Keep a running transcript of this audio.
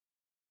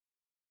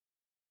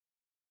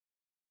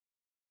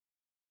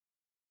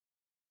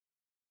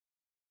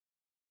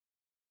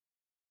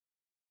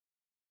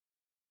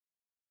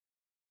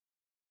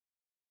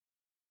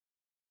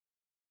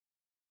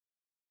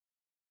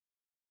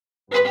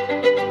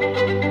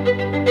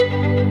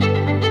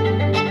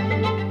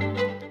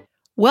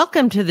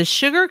Welcome to the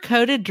Sugar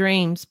Coated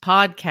Dreams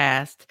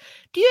podcast.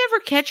 Do you ever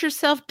catch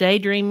yourself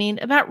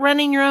daydreaming about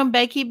running your own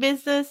baking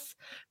business?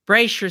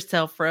 Brace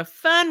yourself for a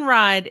fun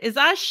ride as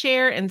I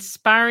share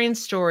inspiring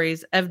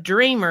stories of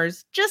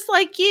dreamers just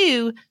like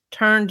you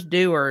turned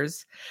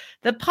doers.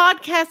 The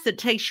podcast that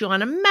takes you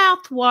on a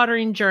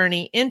mouth-watering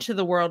journey into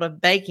the world of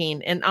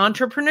baking and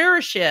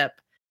entrepreneurship.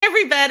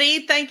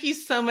 Everybody, thank you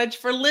so much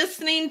for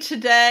listening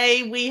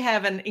today. We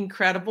have an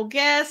incredible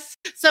guest.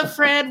 So,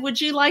 Fred, would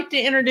you like to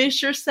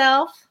introduce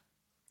yourself?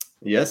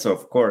 Yes,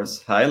 of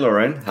course. Hi,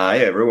 Lauren. Hi,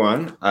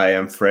 everyone. I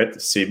am Fred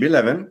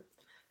Csibi-Levin,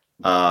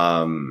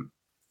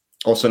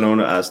 also known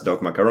as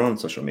Doc Macaron on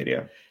social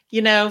media.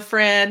 You know,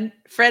 Fred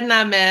and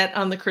I met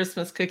on the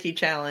Christmas Cookie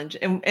Challenge.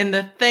 And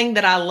the thing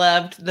that I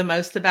loved the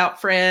most about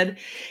Fred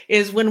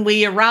is when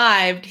we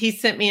arrived, he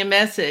sent me a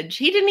message.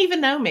 He didn't even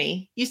know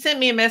me. You sent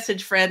me a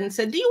message, Fred, and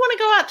said, "Do you want to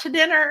go out to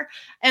dinner?"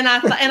 And I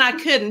thought, and I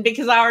couldn't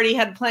because I already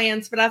had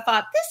plans, but I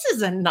thought, this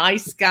is a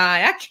nice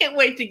guy. I can't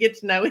wait to get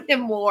to know him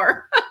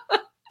more.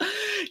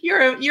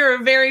 You're a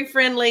very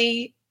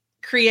friendly,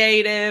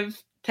 creative,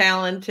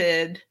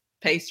 talented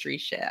pastry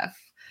chef.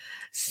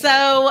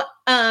 So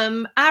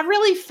I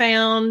really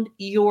found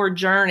your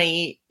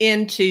journey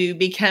into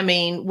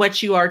becoming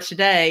what you are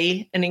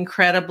today, an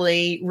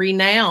incredibly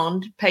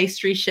renowned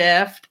pastry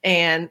chef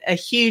and a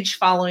huge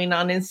following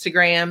on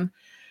Instagram.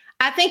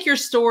 I think your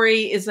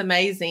story is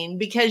amazing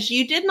because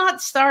you did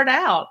not start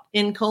out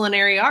in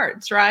culinary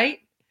arts, right?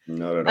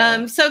 Not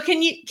at all. So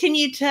can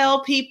you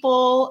tell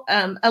people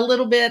a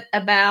little bit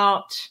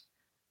about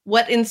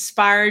what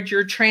inspired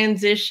your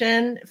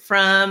transition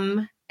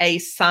from a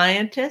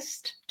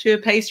scientist to a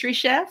pastry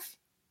chef?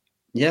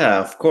 Yeah,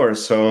 of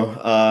course. So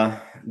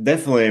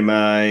definitely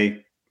my,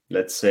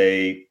 let's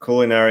say,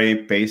 culinary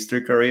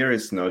pastry career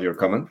is not your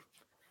common.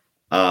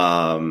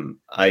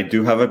 I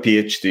do have a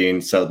PhD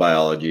in cell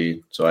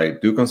biology, so I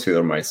do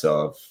consider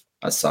myself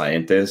a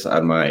scientist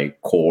at my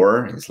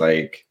core. It's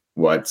like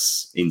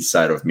what's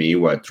inside of me,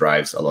 what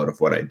drives a lot of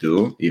what I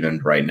do, even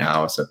right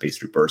now as a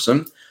pastry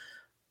person.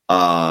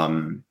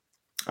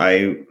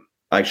 I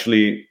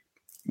actually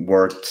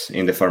worked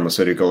in the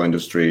pharmaceutical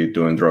industry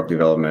doing drug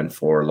development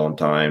for a long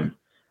time,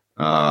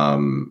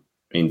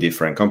 in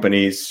different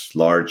companies,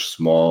 large,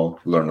 small,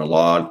 learn a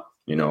lot,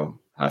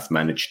 have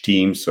managed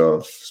teams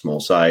of small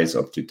size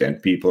up to 10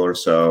 people or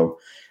so.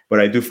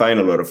 But I do find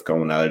a lot of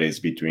commonalities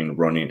between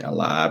running a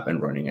lab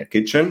and running a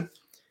kitchen.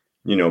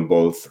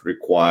 Both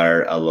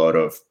require a lot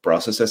of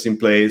processes in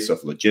place,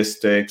 of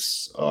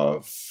logistics,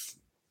 of,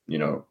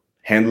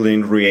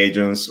 handling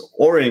reagents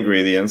or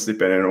ingredients,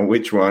 depending on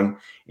which one,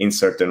 in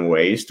certain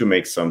ways to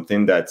make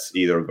something that's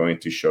either going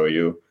to show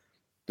you,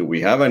 do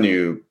we have a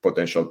new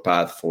potential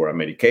path for a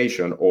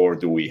medication, or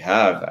do we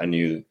have a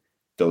new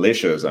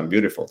delicious and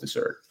beautiful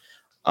dessert?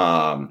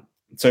 So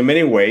in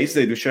many ways,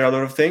 they do share a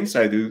lot of things.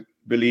 I do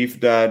believe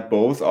that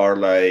both are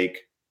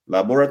like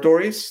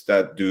laboratories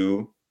that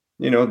do,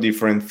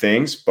 different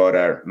things, but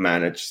are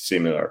managed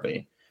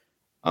similarly.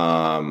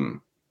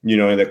 In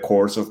the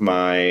course of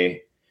my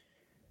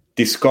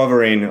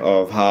discovering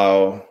of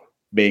how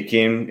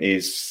baking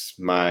is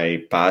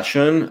my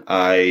passion,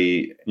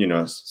 I,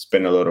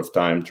 spend a lot of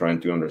time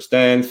trying to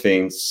understand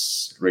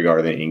things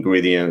regarding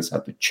ingredients,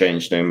 how to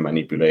change them,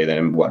 manipulate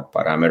them, what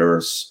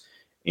parameters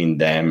in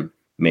them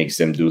makes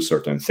them do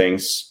certain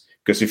things.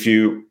 Because if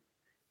you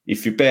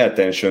pay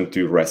attention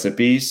to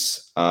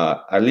recipes,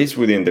 at least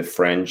within the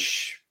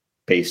French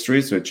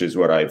pastries, which is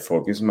what I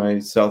focus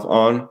myself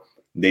on,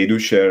 they do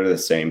share the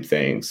same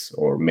things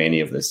or many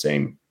of the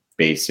same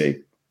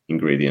basic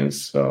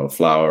ingredients,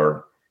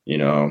 flour,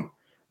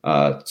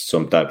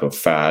 some type of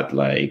fat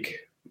like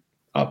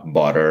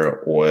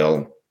butter,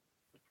 oil,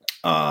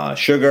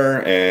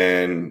 sugar,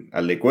 and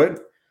a liquid.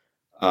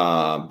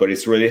 But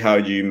it's really how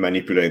you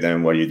manipulate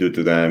them, what you do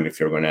to them, if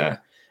you're going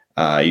to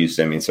use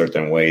them in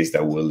certain ways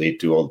that will lead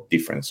to all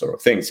different sort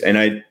of things. And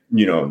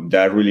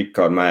that really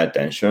caught my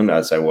attention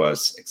as I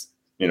was,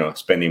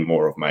 spending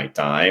more of my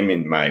time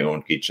in my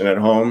own kitchen at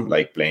home,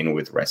 like playing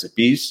with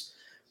recipes.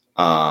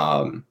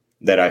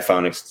 That I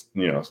found,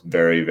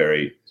 very,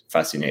 very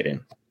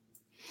fascinating.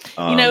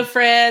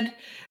 Fred,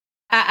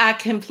 I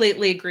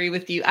completely agree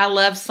with you. I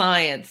love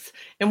science.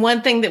 And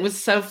one thing that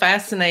was so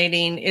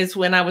fascinating is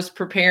when I was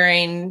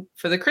preparing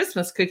for the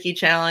Christmas Cookie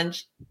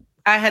Challenge,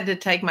 I had to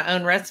take my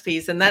own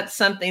recipes. And that's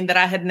something that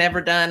I had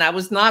never done. I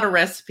was not a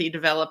recipe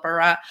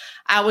developer.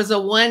 I was a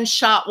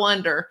one-shot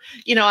wonder.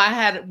 I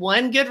had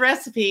one good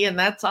recipe and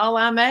that's all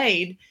I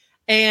made.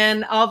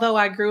 And although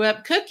I grew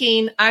up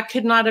cooking, I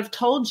could not have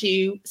told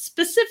you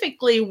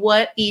specifically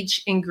what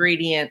each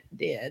ingredient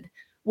did.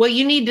 Well,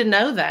 you need to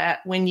know that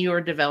when you are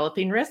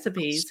developing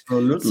recipes.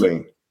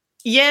 Absolutely.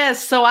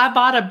 Yes. So I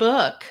bought a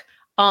book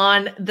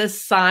on the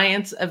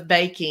science of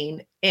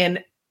baking,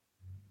 and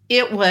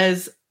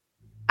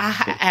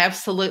I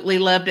absolutely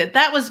loved it.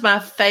 That was my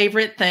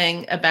favorite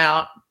thing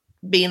about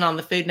being on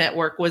the Food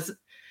Network, was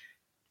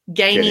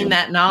gaining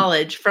that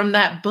knowledge from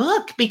that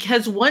book,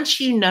 because once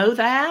you know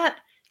that,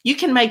 you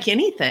can make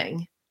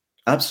anything.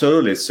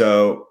 Absolutely.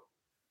 So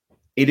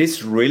it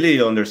is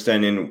really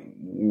understanding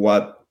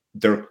what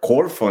their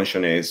core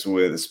function is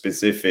with a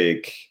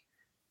specific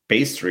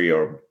pastry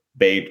or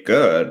baked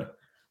good,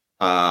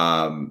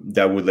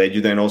 that would let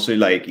you then also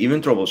like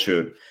even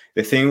troubleshoot.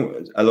 The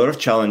thing, a lot of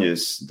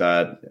challenges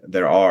that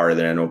there are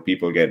that I know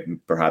people get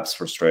perhaps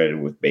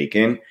frustrated with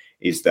baking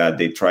is that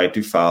they try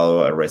to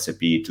follow a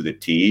recipe to the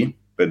T,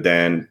 but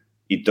then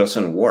it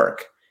doesn't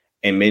work.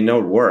 It may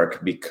not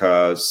work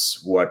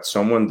because what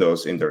someone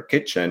does in their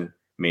kitchen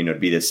may not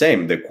be the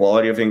same. The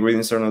quality of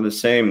ingredients are not the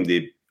same.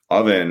 The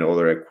oven or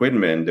the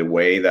equipment, the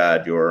way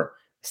that your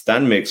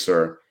stand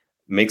mixer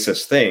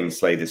mixes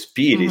things, like the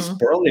speed is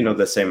probably not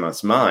the same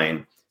as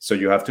mine. So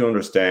you have to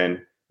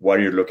understand what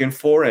you're looking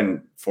for.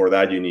 And for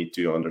that, you need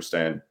to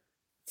understand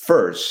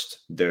first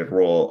the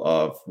role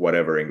of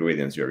whatever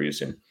ingredients you're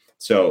using.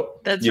 So,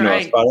 That's you know,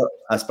 right.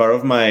 as part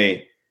of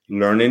my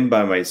learning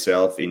by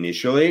myself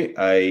initially,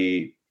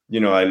 I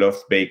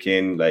love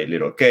baking like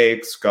little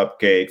cakes,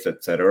 cupcakes,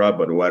 etc.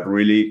 But what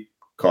really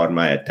caught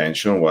my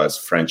attention was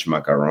French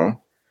macaron.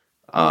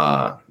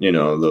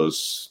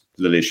 Those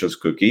delicious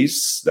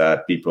cookies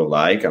that people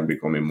like and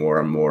becoming more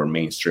and more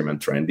mainstream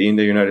and trendy in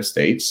the United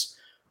States.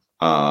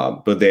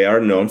 But they are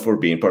known for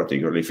being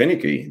particularly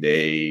finicky.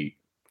 They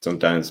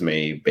sometimes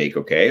may bake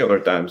okay, other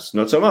times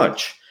not so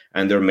much.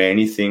 And there are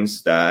many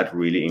things that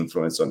really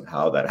influence on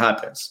how that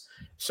happens.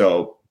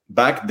 So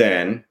back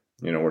then,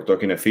 we're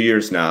talking a few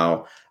years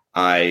now,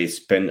 I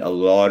spent a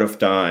lot of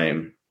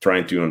time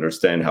trying to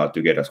understand how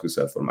to get a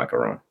successful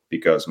macaron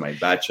because my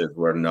batches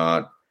were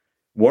not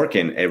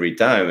working every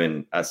time.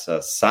 And as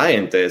a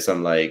scientist,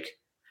 I'm like,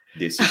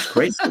 this is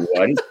crazy.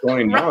 What is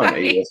going on?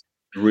 It was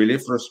really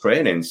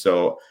frustrating.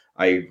 So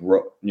I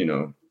wrote,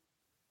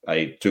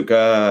 I took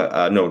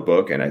a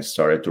notebook and I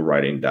started to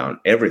writing down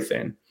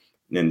everything.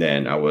 And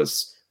then I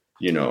was,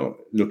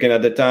 looking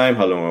at the time,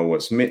 how long I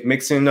was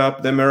mixing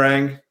up the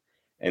meringue,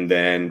 and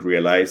then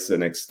realized the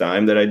next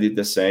time that I did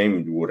the same,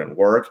 it wouldn't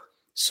work.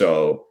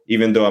 So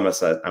even though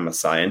I'm a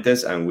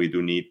scientist, and we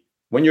do need,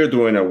 when you're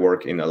doing a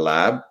work in a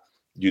lab,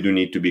 you do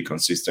need to be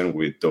consistent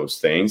with those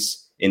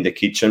things. In the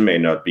kitchen may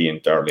not be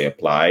entirely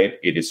applied.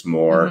 It is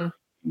more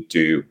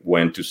to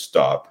when to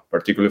stop,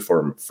 particularly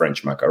for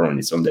French macaron.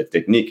 It's on the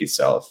technique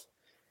itself.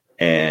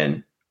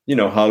 And,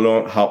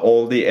 how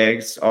old the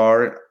eggs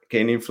are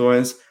can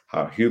influence,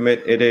 how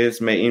humid it is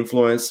may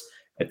influence,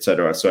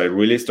 etc. So I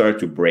really started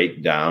to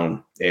break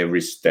down every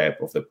step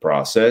of the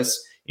process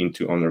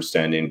into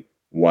understanding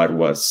what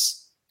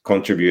was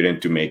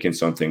contributing to making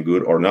something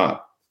good or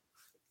not.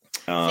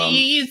 So you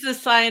use the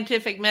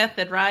scientific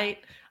method, right?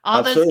 All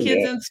Absolutely. those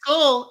kids in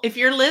school, if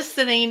you're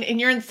listening and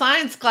you're in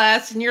science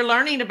class and you're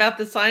learning about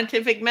the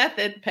scientific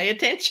method, pay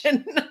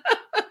attention.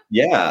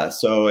 Yeah.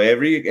 So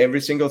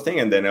every single thing.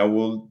 And then I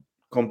will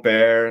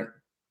compare,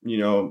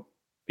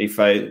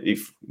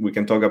 if we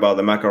can talk about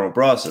the macaron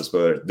process,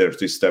 but there's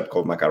this step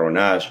called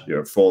macaronage.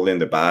 You're folding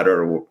the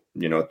batter,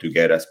 to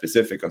get a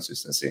specific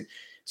consistency.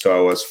 So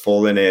I was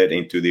folding it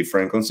into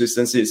different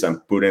consistencies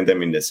and putting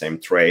them in the same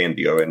tray in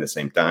the oven at the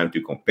same time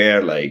to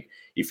compare, like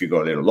if you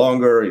go a little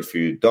longer, if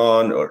you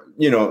don't, or,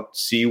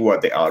 see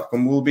what the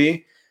outcome will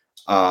be.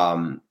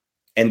 And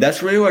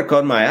that's really what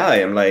caught my eye.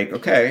 I'm like,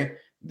 okay,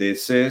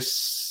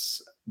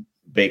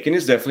 baking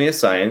is definitely a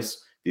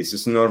science. This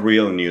is not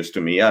real news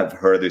to me. I've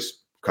heard this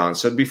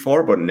concept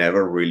before, but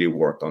never really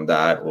worked on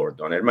that or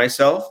done it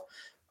myself.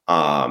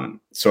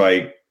 So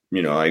I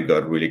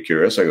got really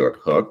curious. I got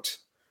hooked.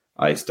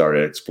 I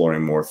started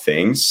exploring more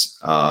things.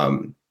 I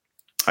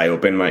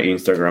opened my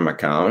Instagram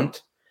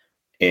account,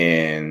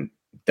 and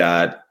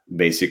that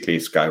basically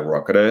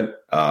skyrocketed.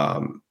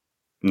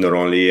 Not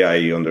only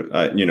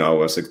I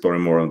was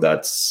exploring more on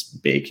that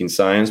baking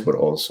science, but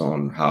also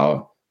on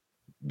how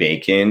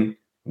baking,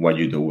 what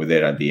you do with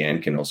it at the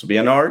end, can also be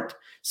an art.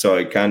 So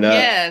it kind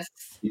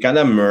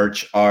of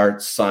merge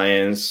art,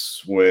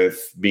 science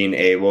with being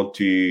able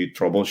to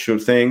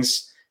troubleshoot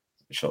things.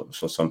 So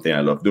something I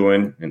love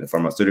doing in the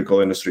pharmaceutical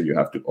industry. You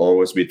have to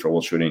always be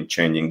troubleshooting,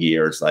 changing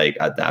gears, like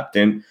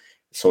adapting.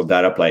 So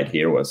that applied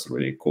here was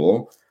really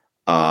cool.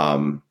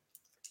 So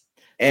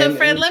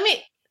Fred, let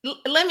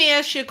me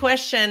ask you a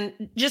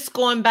question. Just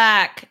going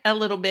back a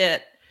little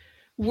bit,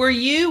 were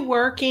you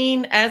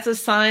working as a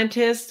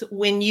scientist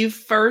when you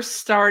first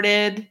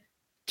started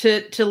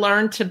to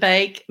learn to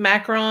bake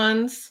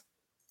macarons?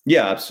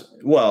 Yeah,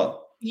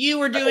 well, you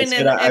were doing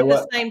it at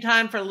the same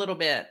time for a little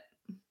bit.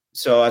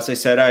 So as I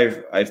said,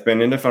 I've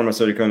been in the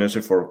pharmaceutical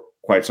industry for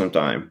quite some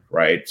time,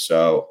 right?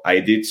 So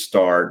I did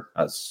start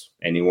as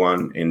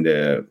anyone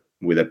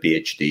with a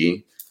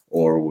PhD,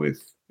 or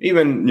with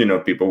even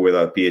people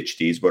without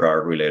PhDs but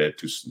are related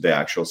to the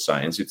actual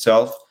science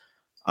itself.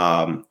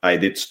 I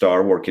did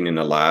start working in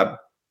a lab.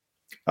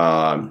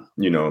 You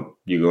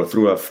go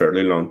through a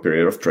fairly long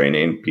period of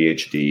training,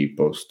 PhD,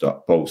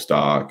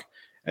 postdoc,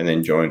 and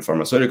then join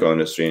pharmaceutical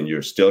industry, and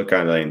you're still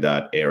kind of in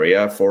that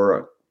area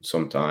for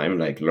some time,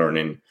 like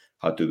learning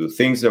how to do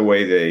things the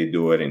way they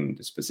do it in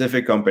the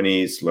specific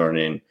companies,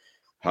 learning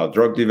how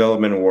drug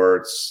development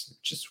works,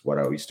 which is what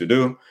I used to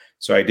do.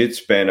 So I did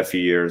spend a few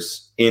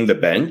years in the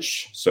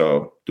bench,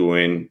 so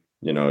doing,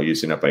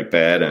 using a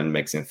pipette and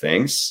mixing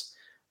things.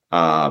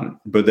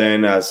 But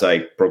then as I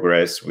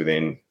progressed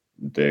within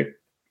the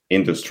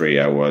industry,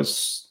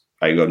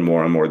 I got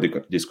more and more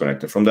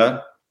disconnected from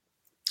that.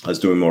 I was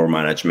doing more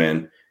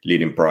management,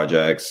 leading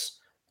projects,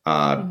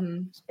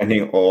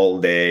 spending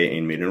all day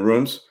in meeting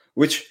rooms,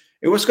 which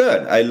it was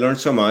good. I learned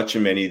so much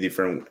in many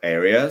different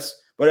areas,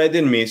 but I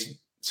did miss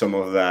some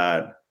of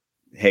that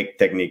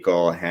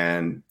technical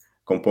hand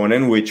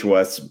component, which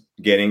was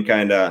getting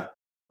kind of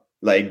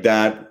like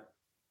that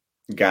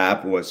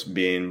gap was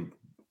being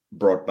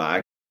brought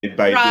back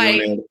by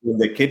doing it in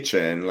the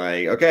kitchen.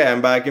 Like, okay,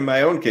 I'm back in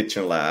my own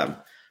kitchen lab.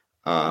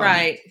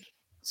 Right.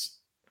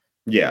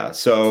 Yeah.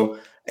 So,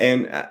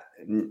 and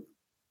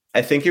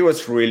I think it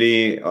was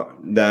really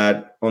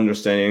that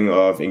understanding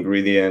of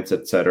ingredients,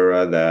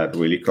 etc., that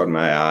really caught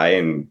my eye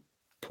and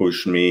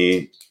pushed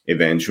me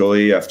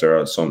eventually after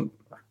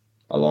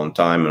a long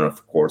time, and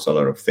of course a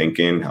lot of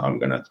thinking how I'm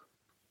gonna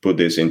put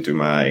this into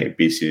my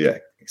busy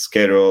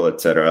schedule,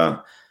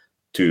 etc.,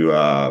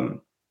 to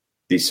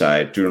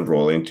decide to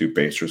enroll into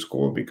pastry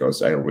school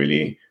because I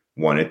really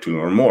wanted to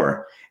learn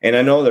more. And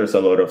I know there's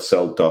a lot of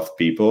self-taught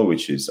people,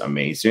 which is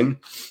amazing.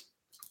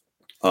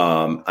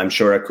 I'm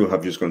sure I could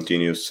have just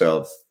continued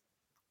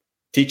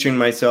teaching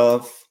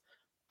myself,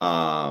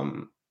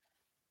 but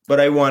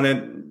I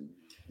wanted,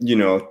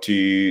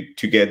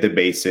 to get the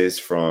basis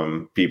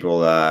from people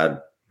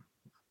that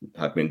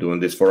have been doing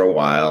this for a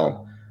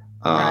while.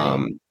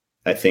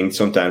 I think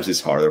sometimes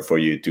it's harder for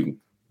you to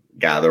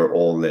gather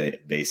all the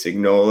basic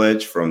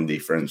knowledge from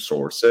different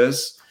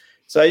sources.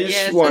 So I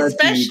just wanted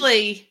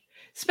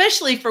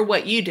especially for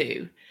what you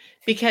do,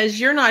 because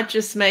you're not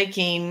just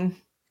making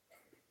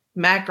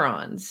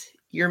macarons,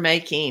 you're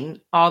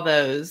making all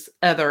those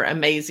other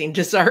amazing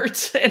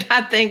desserts. And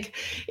I think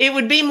it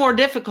would be more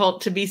difficult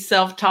to be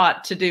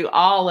self-taught to do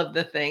all of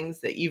the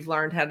things that you've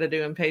learned how to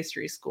do in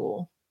pastry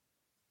school.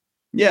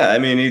 Yeah, I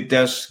mean, it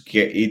did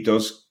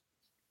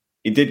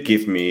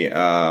give me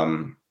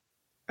a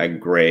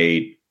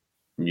great,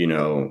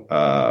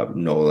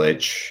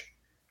 knowledge,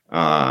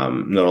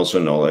 not also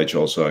knowledge,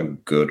 also a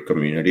good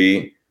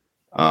community.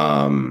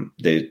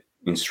 The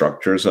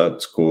instructors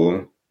at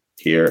school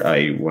here,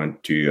 I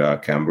went to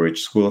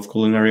Cambridge School of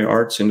Culinary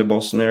Arts in the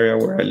Boston area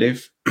where I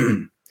live.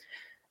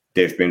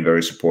 They've been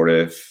very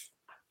supportive.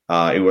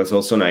 It was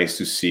also nice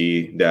to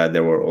see that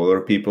there were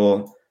other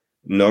people,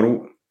 not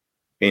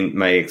in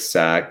my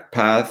exact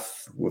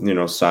path,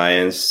 with,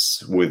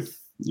 science, with,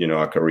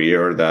 a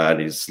career that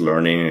is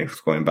learning,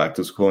 going back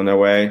to school in a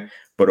way,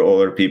 but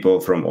other people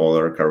from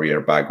other career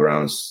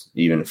backgrounds,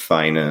 even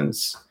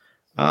finance,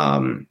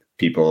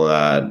 people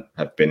that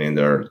have been in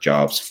their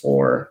jobs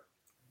for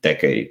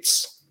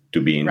decades to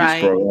be in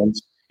these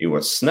programs. It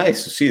was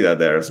nice to see that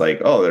there's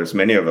there's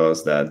many of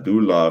us that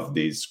do love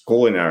this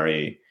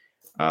culinary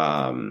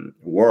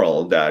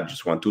world that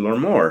just want to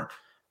learn more,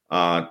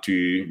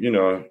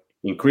 to,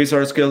 increase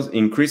our skill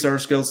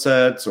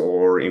sets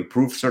or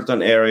improve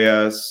certain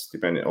areas,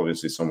 depending.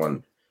 Obviously,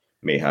 someone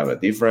may have a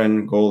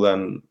different goal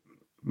than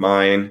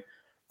mine.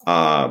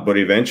 But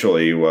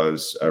eventually it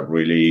was a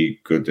really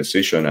good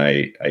decision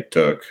I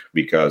took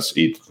because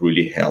it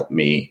really helped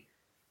me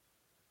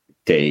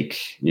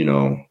take,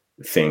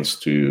 things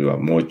to a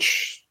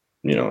much,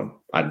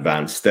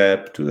 advanced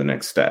step to the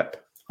next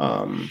step.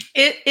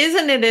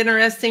 Isn't it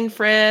interesting,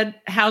 Fred,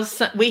 how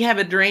we have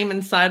a dream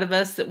inside of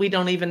us that we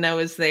don't even know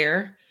is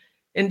there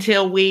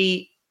until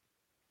we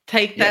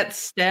take that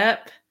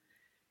step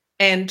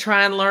and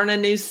try and learn a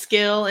new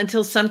skill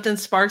until something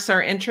sparks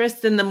our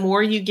interest. And the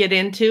more you get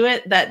into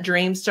it, that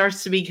dream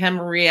starts to become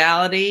a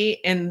reality.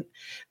 And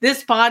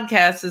this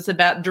podcast is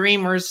about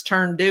dreamers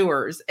turn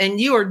doers. And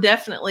you are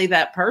definitely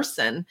that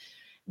person,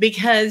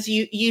 because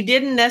you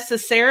didn't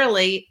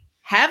necessarily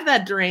have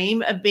that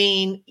dream of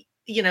being,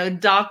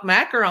 Doc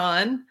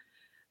Macaron,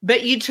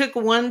 but you took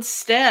one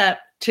step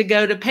to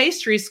go to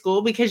pastry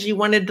school because you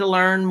wanted to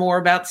learn more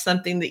about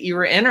something that you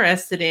were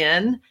interested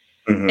in.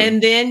 Mm-hmm.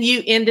 And then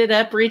you ended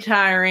up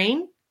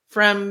retiring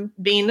from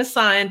being a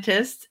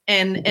scientist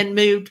and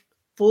moved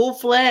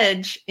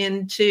full-fledged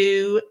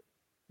into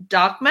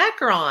Doc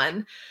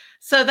Macaron.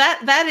 So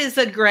that is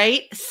a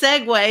great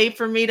segue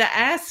for me to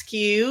ask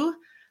you,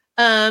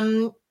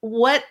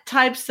 what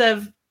types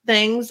of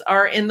things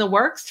are in the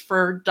works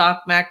for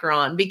Doc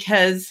Macaron?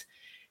 Because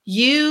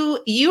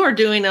you are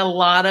doing a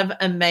lot of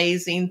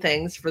amazing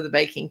things for the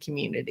baking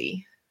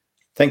community.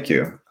 Thank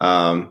you.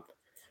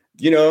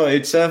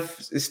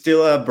 It's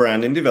still a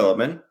brand in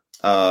development,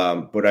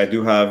 but I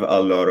do have a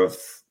lot of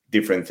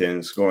different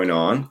things going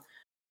on.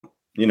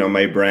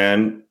 My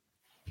brand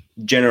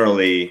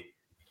generally,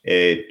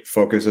 it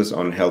focuses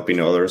on helping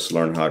others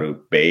learn how to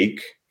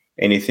bake,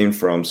 anything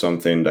from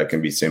something that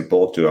can be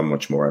simple to a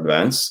much more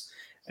advanced.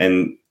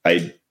 And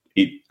I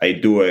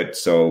do it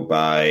so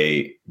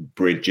by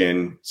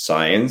bridging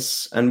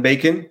science and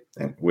baking,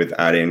 and with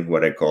adding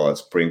what I call a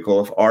sprinkle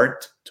of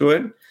art to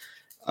it.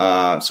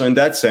 So in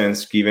that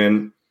sense,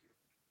 given,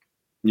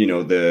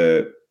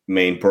 the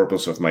main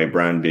purpose of my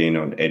brand being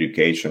on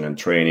education and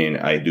training,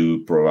 I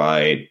do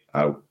provide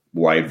a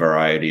wide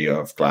variety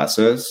of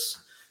classes,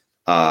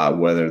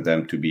 whether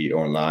them to be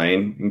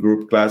online in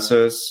group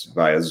classes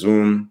via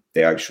Zoom.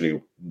 They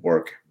actually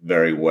work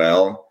very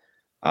well.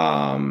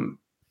 I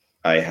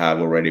have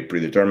already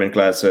predetermined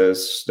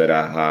classes that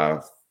I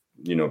have,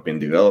 been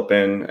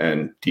developing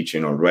and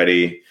teaching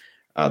already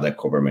that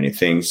cover many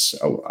things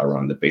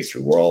around the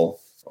pastry world.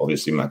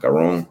 Obviously,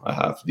 macaron. I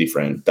have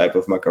different type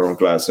of macaron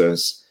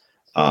classes,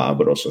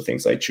 but also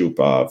things like chew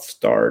puff,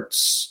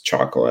 tarts,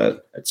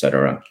 chocolate,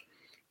 etc.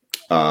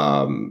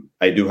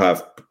 I do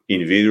have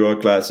individual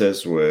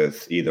classes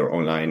with either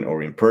online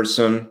or in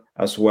person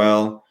as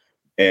well.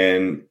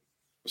 And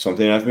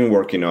something I've been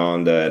working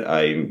on that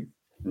I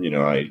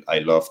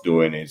love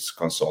doing is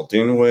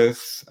consulting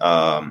with,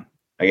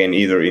 again,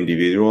 either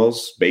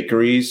individuals,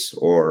 bakeries,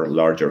 or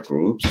larger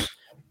groups.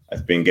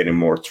 I've been getting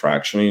more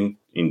traction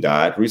in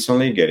that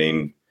recently,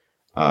 getting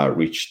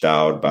reached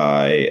out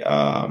by,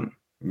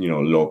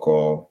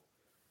 local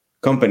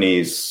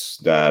companies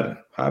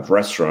that have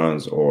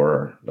restaurants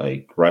or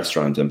like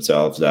restaurants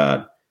themselves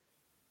that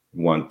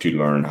want to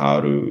learn how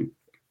to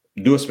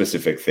do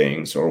specific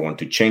things or want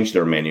to change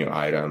their menu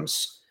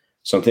items.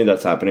 Something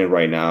that's happening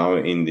right now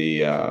in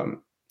the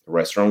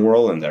restaurant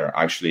world, and there are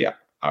actually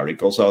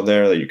articles out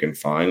there that you can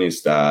find,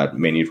 is that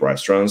many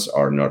restaurants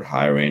are not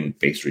hiring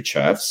pastry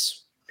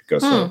chefs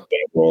because of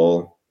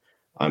payroll,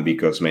 and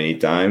because many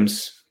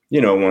times,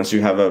 once you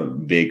have a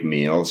big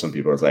meal, some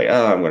people are like,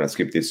 I'm going to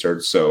skip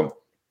dessert. So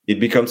it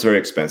becomes very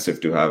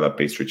expensive to have a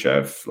pastry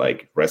chef,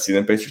 like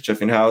resident pastry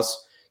chef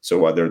in-house. So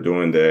what they're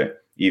doing, they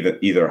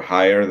either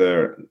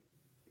hire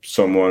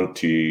someone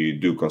to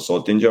do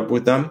consulting job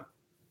with them,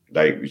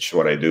 which is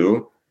what I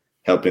do,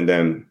 helping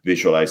them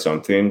visualize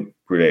something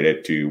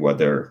related to what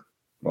their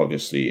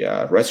obviously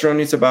restaurant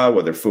is about,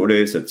 what their food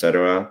is,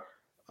 etc.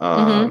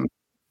 And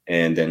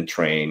then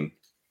train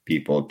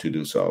people to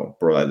do so,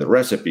 provide the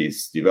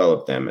recipes,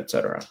 develop them,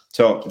 etc.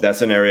 So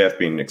that's an area I've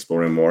been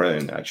exploring more,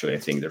 and actually I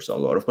think there's a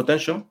lot of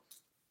potential.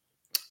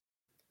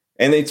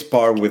 And it's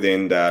part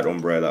within that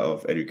umbrella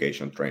of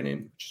education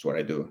training, which is what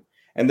I do.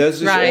 And there's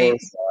this other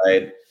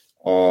side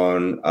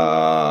on,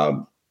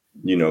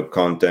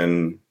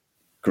 content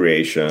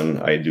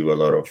creation. I do a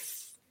lot of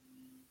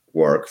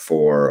work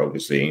for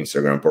obviously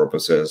Instagram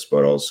purposes,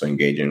 but also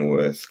engaging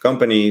with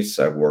companies.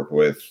 I've worked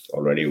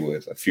already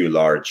with a few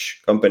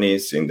large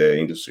companies in the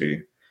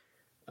industry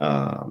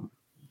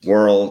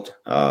world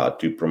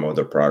to promote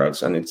their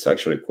products. And it's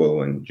actually cool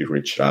when you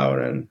reach out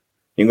and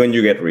when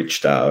you get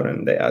reached out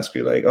and they ask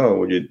you like, oh,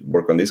 would you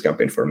work on this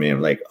campaign for me?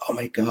 I'm like, oh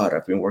my God,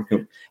 I've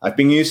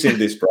been using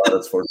these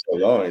products for so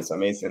long. It's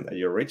amazing that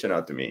you're reaching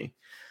out to me.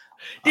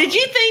 Did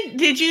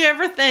you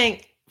ever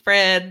think,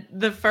 Fred,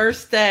 the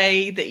first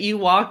day that you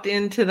walked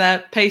into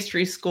that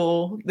pastry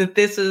school, that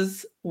this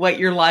is what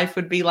your life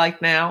would be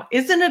like now?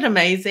 Isn't it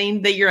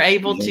amazing that you're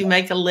able to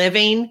make a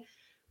living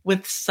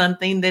with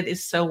something that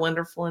is so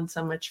wonderful and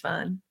so much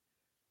fun?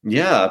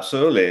 Yeah,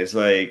 absolutely. It's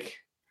like,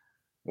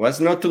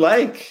 what's not to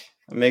like?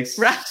 It makes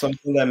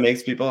something that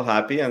makes people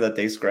happy and that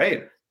tastes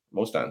great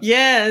most times.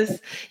 Yes.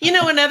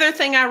 Another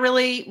thing I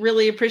really,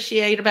 really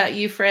appreciate about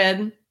you,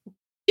 Fred,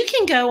 you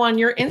can go on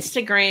your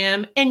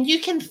Instagram and you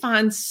can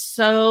find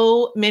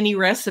so many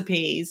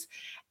recipes,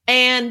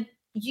 and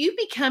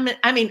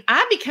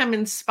I become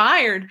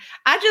inspired.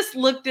 I just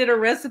looked at a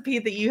recipe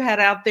that you had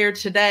out there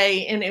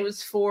today, and it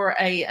was for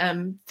a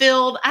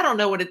filled, I don't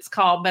know what it's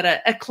called, but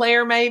a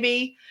eclair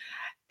maybe.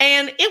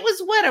 And it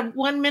was a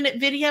 1-minute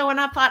video. And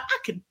I thought I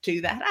could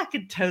do that. I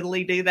could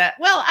totally do that.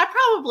 Well, I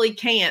probably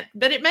can't,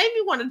 but it made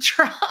me want to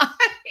try.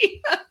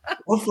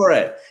 Go for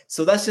it.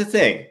 So that's the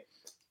thing.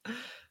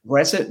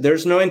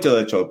 There's no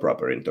intellectual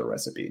property into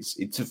recipes.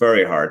 It's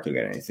very hard to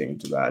get anything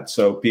into that.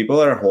 So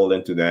people are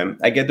holding to them.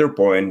 I get their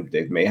point.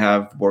 They may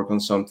have worked on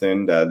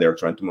something that they're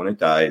trying to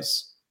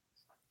monetize.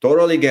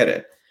 Totally get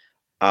it.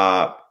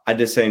 At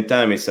the same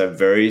time, it's a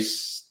very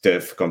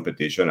stiff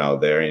competition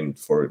out there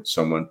for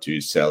someone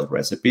to sell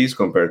recipes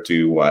compared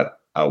to what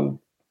a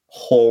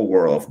whole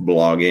world of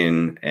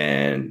blogging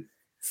and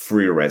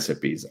free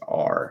recipes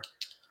are.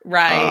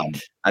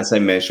 Right. As I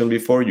mentioned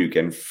before, you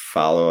can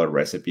follow a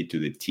recipe to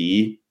the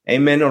T. It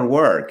may not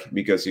work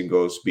because it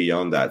goes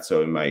beyond that.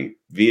 So in my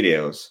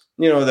videos,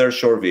 they're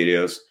short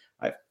videos.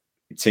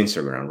 It's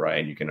Instagram,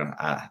 right? You cannot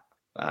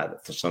add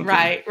for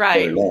something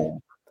very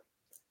long.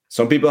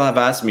 Some people have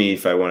asked me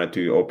if I wanted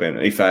to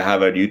if I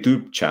have a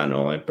YouTube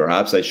channel, and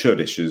perhaps I should.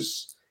 It's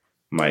just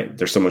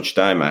there's so much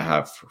time I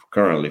have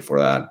currently for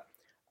that.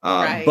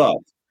 But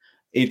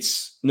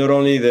it's not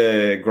only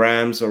the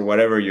grams or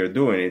whatever you're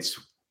doing, it's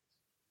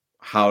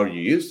how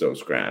you use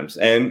those grams.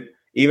 And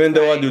even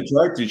though I do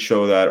try to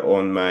show that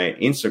on my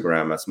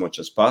Instagram as much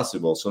as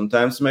possible,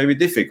 sometimes it may be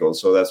difficult.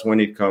 So that's when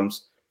it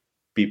comes,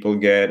 people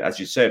get, as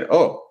you said,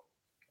 oh,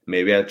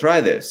 maybe I'll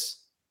try this.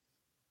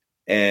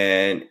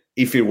 And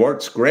if it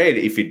works, great.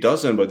 If it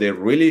doesn't, but they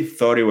really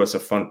thought it was a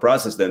fun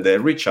process, then they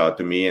reach out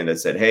to me and they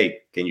said, hey,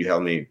 can you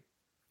help me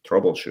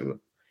troubleshoot?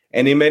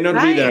 And it may not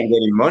be that Right. I'm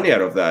getting money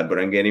out of that, but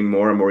I'm getting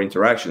more and more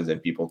interactions,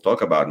 and people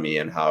talk about me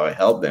and how I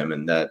help them,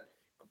 and that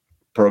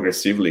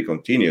progressively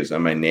continues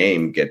and my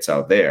name gets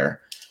out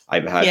there.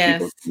 I've had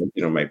people Yes.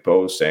 commenting on my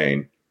post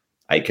saying,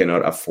 I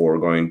cannot afford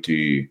going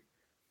to,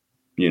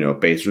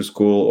 pay through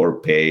school or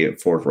pay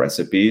for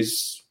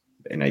recipes.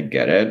 And I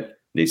get it.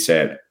 They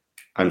said,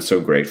 I'm so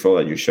grateful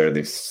that you share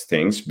these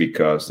things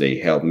because they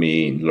help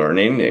me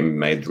learning. And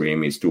my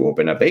dream is to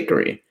open a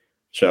bakery.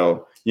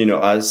 So,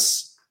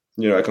 as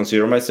I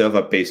consider myself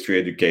a pastry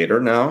educator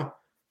now.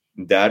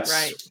 That's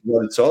Right.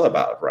 what it's all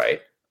about,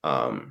 right?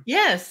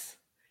 Yes.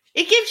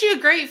 It gives you a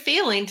great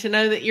feeling to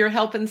know that you're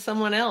helping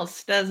someone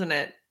else, doesn't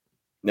it?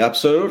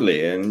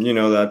 Absolutely. And,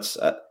 that's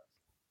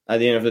at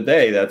the end of the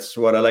day, that's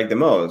what I like the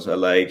most. I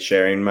like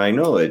sharing my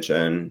knowledge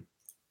and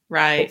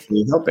Right.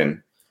 hopefully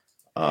helping.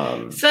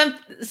 Um,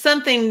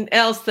 Something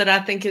else that I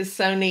think is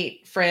so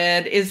neat,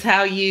 Fred, is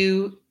how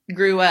you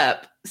grew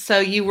up. So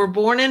you were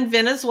born in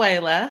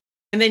Venezuela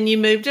and then you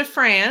moved to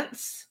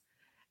France.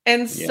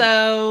 And yeah.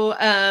 so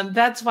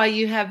that's why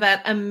you have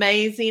that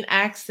amazing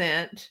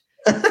accent.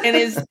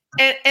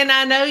 And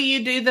I know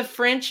you do the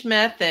French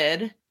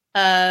method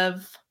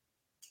of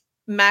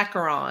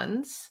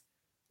macarons.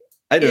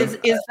 I do.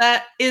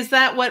 Is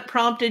that what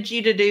prompted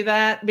you to do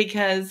that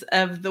because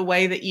of the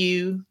way that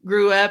you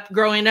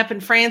growing up in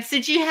France?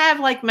 Did you have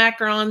like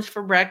macarons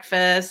for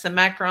breakfast and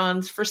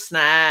macarons for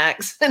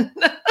snacks?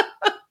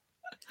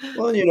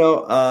 Well,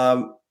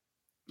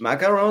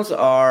 macarons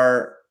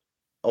are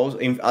also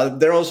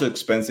they're also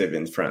expensive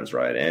in France,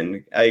 right?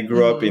 And I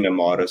grew up in Mhm. a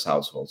modest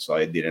household, so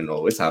I didn't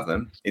always have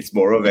them. It's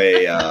more of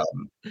a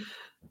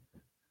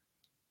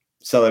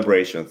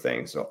celebration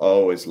thing, so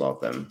always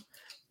love them.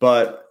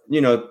 But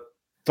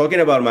talking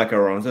about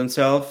macarons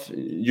themselves,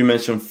 you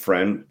mentioned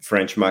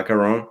French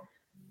macaron.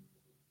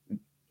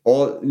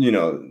 All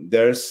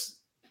there's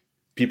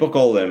people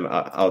call them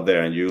out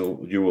there, and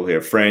you will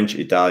hear French,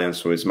 Italian,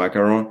 Swiss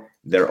macaron.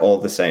 They're all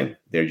the same.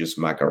 They're just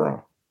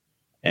macaron,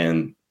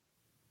 and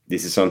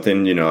this is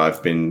something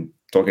I've been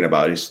talking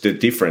about. Is the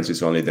difference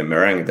is only the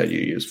meringue that you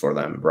use for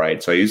them,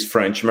 right? So I use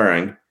French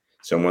meringue.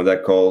 Someone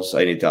that calls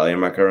an Italian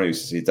macaron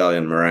uses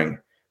Italian meringue,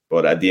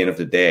 but at the end of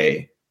the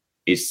day,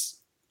 it's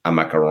a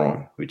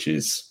macaron, which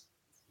is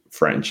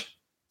French.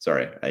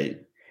 Sorry,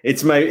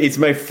 it's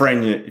my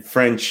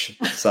French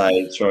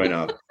side showing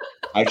up.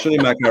 Actually,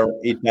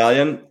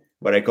 Italian,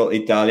 what I call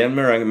Italian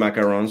meringue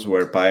macarons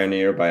were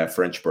pioneered by a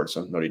French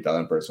person, not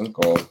Italian person,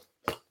 called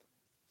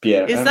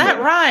Pierre Is that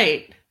Hermé,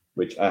 right?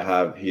 which I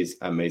have his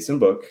amazing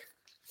book,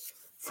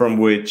 from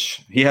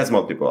which he has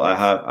multiple. I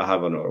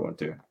have another one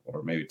too,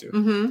 or maybe two.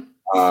 Mhm.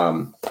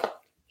 Um,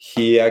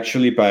 he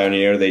actually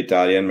pioneered the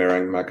Italian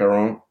meringue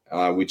macaron,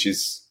 which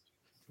is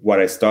what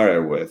I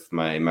started with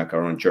my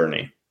macaron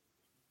journey.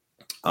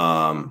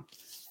 Um,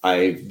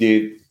 I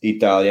did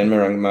Italian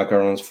meringue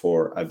macarons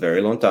for a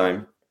very long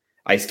time.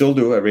 I still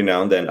do every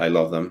now and then. I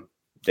love them.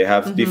 They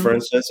have Mhm.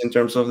 differences in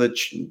terms of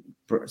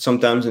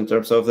sometimes in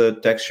terms of the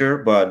texture,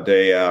 but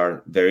they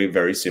are very,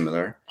 very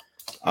similar.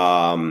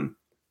 Um,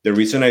 the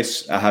reason I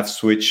have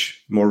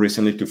switched more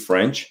recently to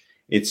French,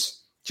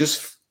 it's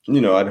just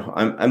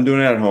I'm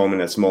doing it at home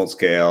in a small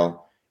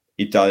scale.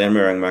 Italian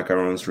meringue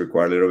macarons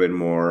require a little bit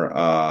more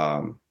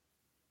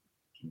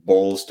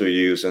bowls to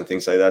use and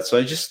things like that. So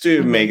I just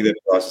to make Mhm. the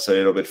process a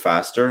little bit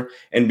faster,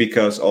 and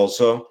because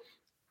also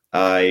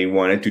I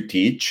wanted to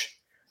teach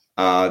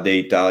the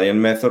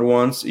Italian method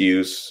ones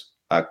use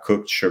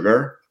cooked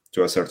sugar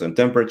to a certain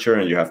temperature,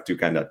 and you have to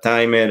kind of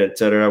time it,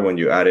 etc. When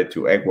you add it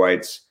to egg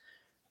whites,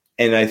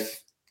 and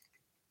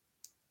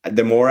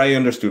the more I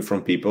understood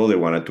from people, they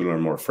wanted to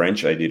learn more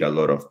French. I did a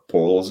lot of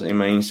polls in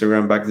my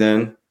Instagram back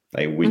then,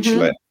 like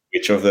Mhm.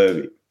 which of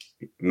the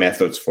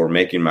methods for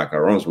making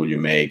macarons will you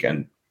make,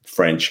 and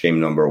French came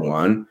number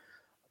one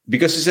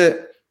because it's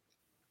the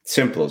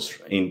simplest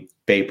in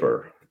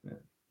paper.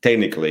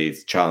 Technically,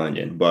 it's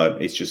challenging,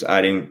 but it's just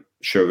adding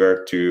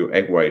sugar to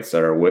egg whites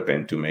that are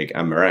whipping to make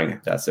a meringue.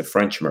 That's a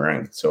French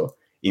meringue. So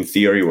in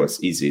theory, it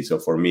was easy. So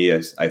for me,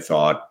 as I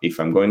thought, if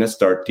I'm going to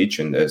start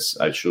teaching this,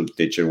 I should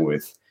teach it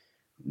with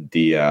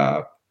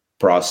the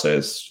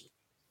process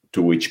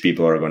to which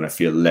people are going to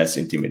feel less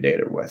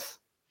intimidated with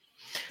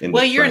in the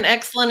Well, you're French. an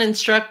excellent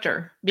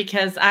instructor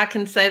because I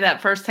can say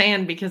that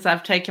firsthand because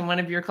I've taken one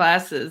of your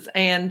classes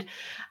and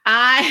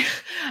I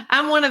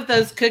I'm one of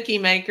those cookie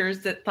makers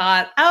that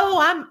thought, "Oh,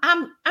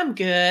 I'm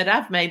good.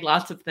 I've made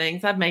lots of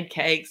things. I've made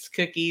cakes,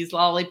 cookies,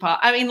 lollipop.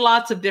 I mean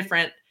lots of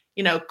different,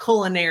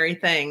 culinary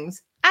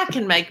things. I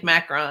can make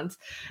macarons."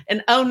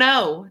 And oh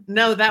no,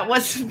 no, that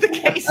wasn't the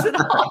case at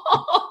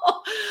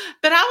all.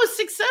 But I was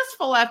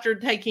successful after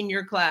taking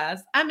your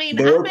class. I mean,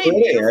 They I were made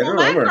pretty. I beautiful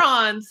remember.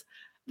 macarons.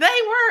 They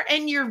were,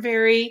 and you're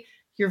very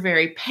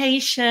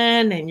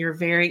patient and you're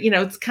very,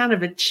 it's kind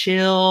of a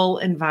chill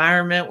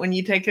environment when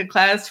you take a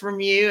class from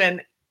you.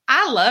 And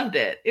I loved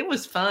it. It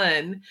was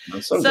fun.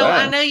 I'm so So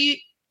I glad. know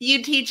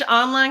you teach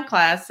online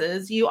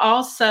classes. You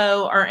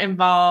also are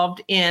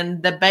involved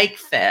in the Bake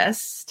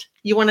Fest.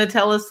 You want to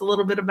tell us a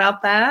little bit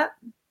about that?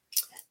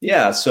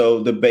 Yeah,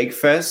 so the Bake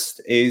Fest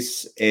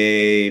is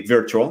a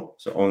virtual,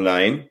 so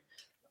online,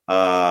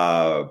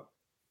 uh,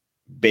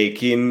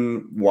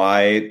 baking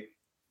wide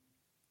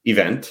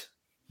event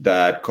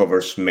that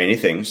covers many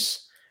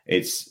things.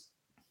 It's,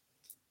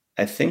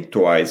 I think,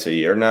 twice a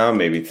year now,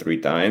 maybe three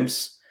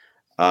times.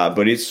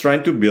 But it's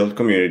trying to build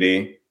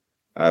community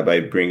by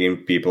bringing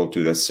people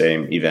to the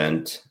same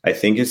event. I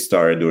think it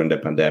started during the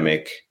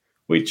pandemic,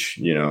 which,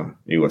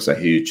 it was a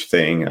huge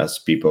thing as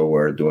people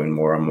were doing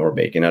more and more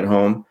baking at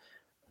home.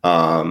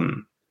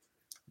 Um,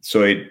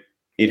 so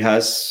it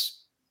has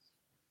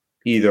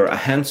either a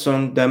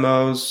hands-on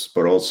demos,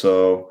 but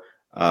also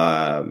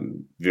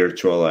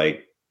virtual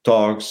like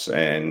talks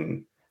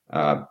and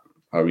how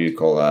do you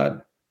call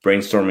that,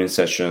 brainstorming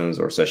sessions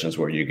or sessions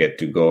where you get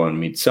to go and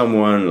meet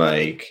someone,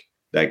 like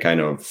that kind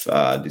of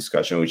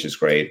discussion, which is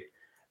great.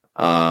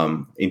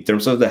 In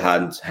terms of the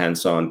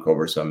hands-on,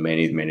 covers on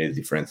many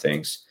different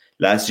things.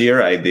 Last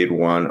year I did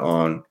one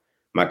on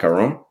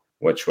macaron,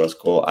 which was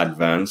called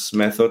Advanced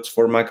Methods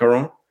for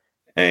Macaron,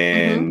 Mm-hmm.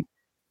 and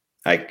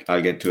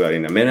I'll get to that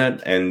in a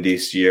minute. And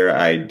this year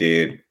I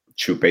did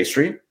choux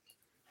pastry.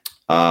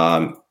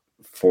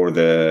 For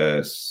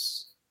the,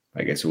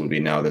 I guess it will be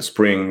now the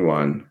spring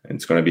one. And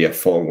it's going to be a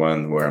fall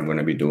one where I'm going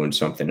to be doing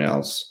something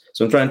else.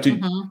 So I'm trying to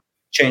Mm-hmm.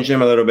 change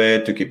them a little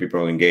bit to keep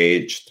people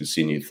engaged, to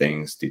see new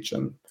things, teach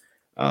them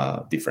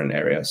different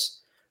areas.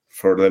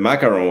 For the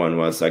macaron one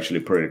was actually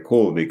pretty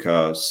cool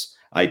because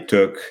I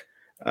took,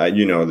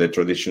 the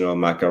traditional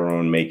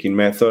macaron making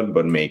method,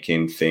 but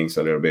making things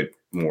a little bit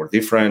more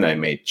different. I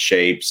made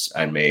shapes.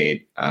 I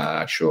made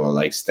actual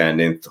like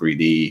standing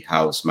 3D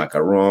house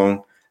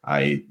macaron.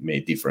 I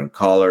made different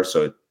colors.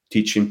 So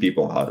teaching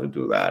people how to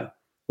do that,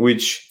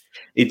 which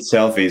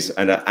itself is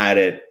an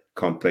added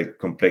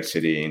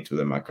complexity into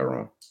the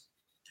macaron.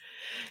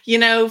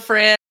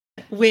 Fred,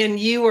 when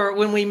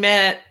we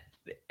met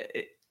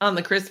on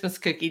the Christmas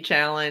cookie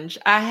challenge,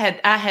 I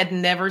had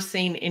never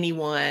seen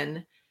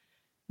anyone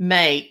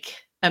make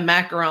a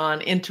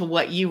macaron into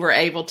what you were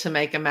able to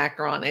make a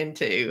macaron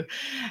into.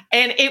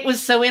 And it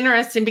was so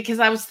interesting because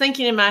I was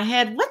thinking in my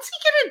head, what's he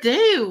going to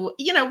do?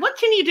 What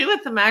can you do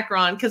with the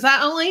macaron? Because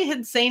I only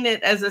had seen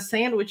it as a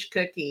sandwich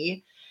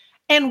cookie.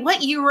 And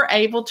what you were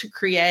able to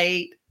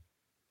create,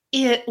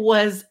 it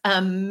was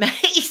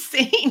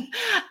amazing.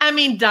 I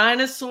mean,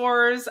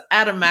 dinosaurs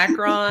out of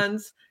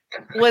macarons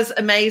was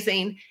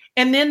amazing.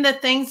 And then the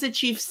things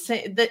that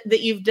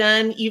you've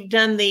done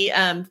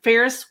the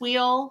Ferris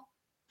wheel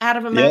out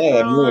of a Yeah,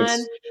 that macaron.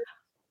 moves.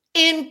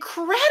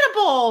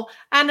 Incredible.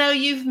 I know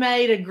you've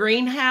made a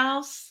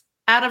greenhouse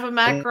out of a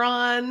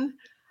macaron.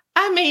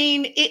 I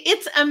mean,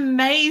 it's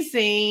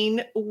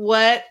amazing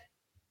what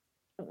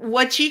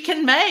you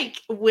can make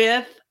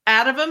with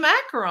out of a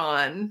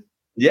macaron.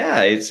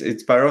 Yeah,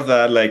 it's part of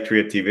that like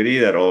creativity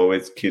that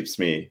always keeps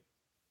me,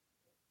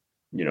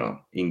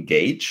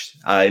 engaged.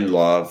 I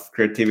love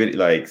creativity,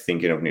 like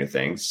thinking of new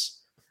things.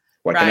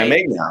 What can I Right.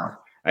 make now?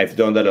 I've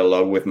done that a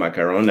lot with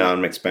macaron. Now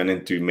I'm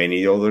expanding to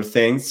many other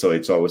things. So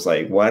it's always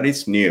like, what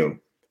is new?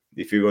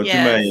 If you go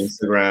to my Yes.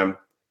 Instagram,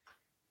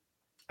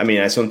 I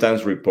mean, I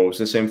sometimes repost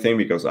the same thing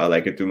because I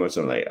like it too much.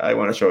 I'm like, I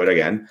want to show it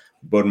again.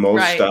 But most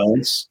Right.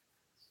 times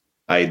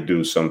I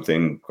do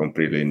something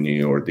completely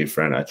new or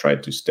different. I try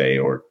to stay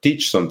or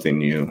teach something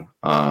new,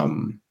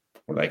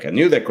 or like a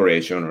new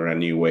decoration or a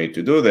new way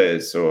to do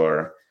this,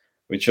 or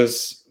which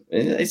is,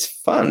 it's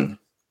fun.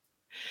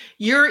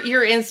 Your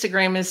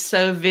Instagram is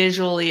so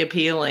visually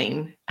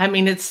appealing. I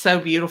mean, it's so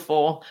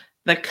beautiful.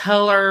 The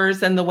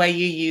colors and the way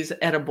you use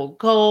edible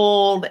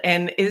gold,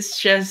 and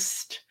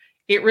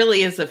it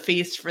really is a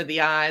feast for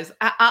the eyes.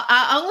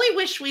 I only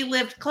wish we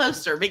lived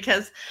closer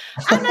because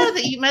I know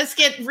that you must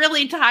get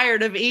really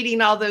tired of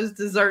eating all those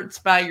desserts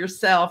by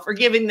yourself or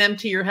giving them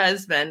to your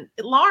husband.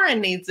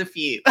 Lauren needs a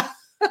few.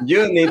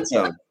 You need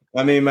some.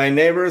 I mean, my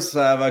neighbors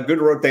have a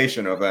good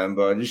rotation of them,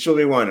 but you should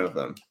be one of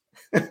them.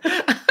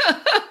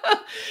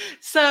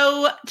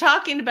 So,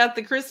 talking about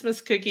the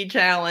Christmas cookie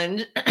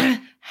challenge,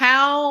 do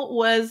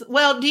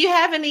you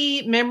have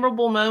any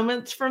memorable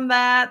moments from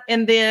that?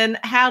 And then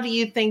how do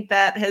you think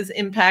that has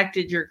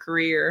impacted your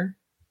career?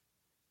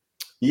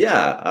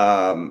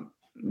 Yeah.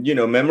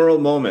 Memorable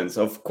moments,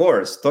 of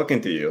course,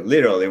 talking to you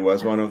literally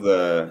was one of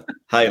the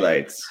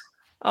highlights.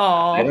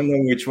 I Oh, don't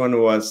know which one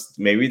was,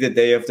 maybe the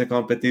day of the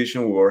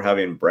competition, we were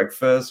having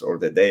breakfast, or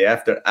the day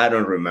after. I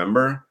don't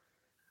remember.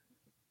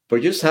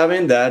 But just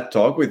having that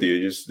talk with you,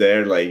 just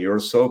there, like you're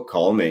so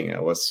calming. I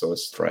was so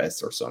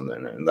stressed or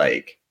something. And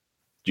like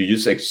you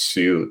just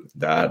exude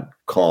that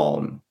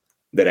calm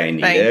that I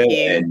thank needed, you.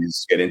 and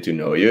just getting to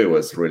know you, it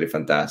was really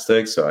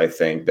fantastic. So I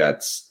think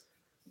that's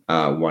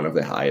one of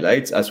the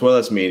highlights, as well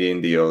as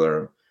meeting the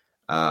other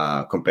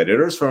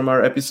competitors from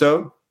our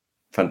episode.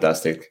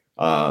 Fantastic.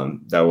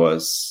 That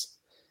was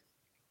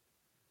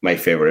my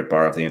favorite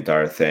part of the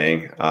entire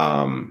thing.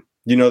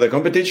 The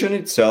competition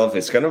itself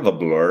is kind of a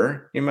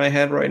blur in my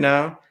head right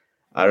now.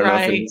 I don't know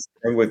if Right. it's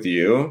the same with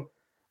you.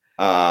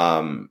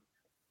 Um,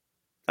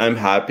 I'm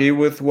happy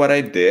with what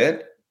I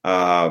did.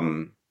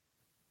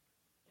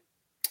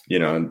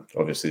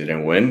 Obviously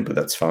didn't win, but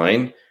that's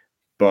fine.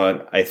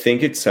 But I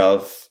think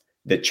itself,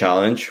 the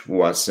challenge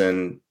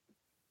wasn't,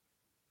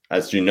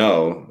 as you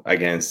know,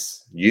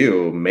 against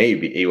you.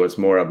 Maybe it was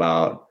more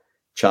about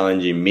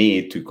challenging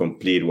me to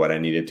complete what I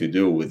needed to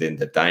do within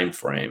the time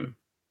frame.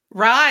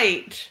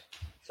 Right.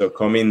 So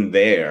coming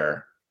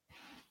there,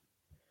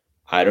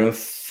 I don't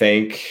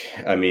think,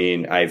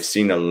 I've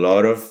seen a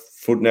lot of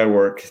Food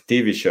Network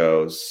TV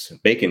shows,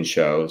 baking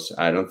shows.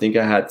 I don't think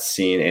I had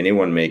seen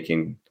anyone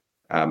making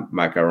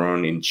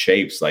macaron in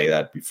shapes like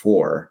that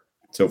before.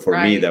 So for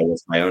me, that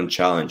was my own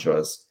challenge,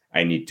 was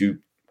I need to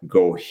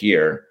go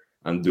here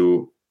and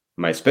do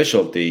my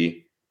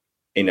specialty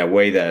in a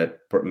way that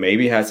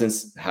maybe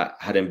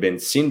hadn't been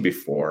seen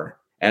before.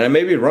 And I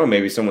may be wrong,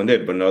 maybe someone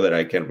did, but not that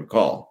I can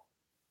recall.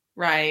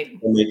 Right.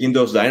 And making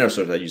those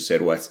dinosaurs that you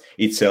said was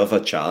itself a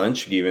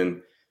challenge,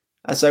 given,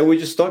 as we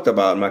just talked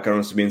about,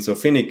 macarons being so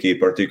finicky,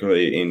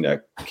 particularly in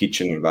a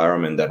kitchen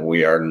environment that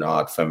we are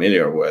not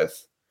familiar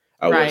with.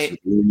 I was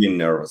really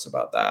nervous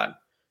about that.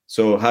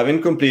 So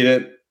having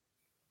completed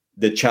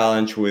the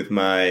challenge with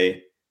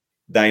my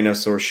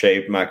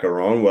dinosaur-shaped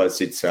macaron was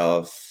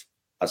itself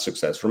a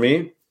success for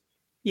me.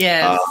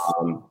 Yes.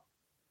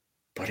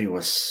 But it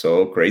was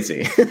so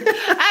crazy.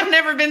 I've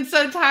never been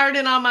so tired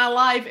in all my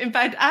life. In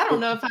fact, I don't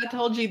know if I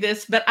told you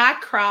this, but I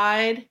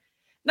cried,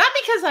 not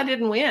because I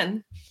didn't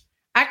win.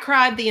 I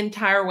cried the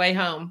entire way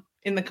home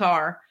in the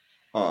car.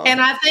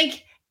 And I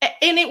think,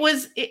 and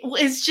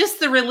it's just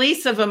the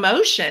release of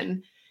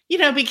emotion,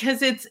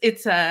 because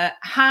it's a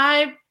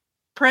high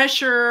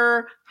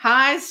pressure,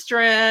 high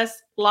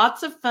stress,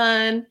 lots of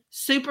fun,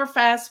 super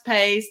fast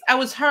paced. I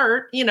was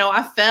hurt,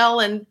 I fell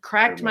and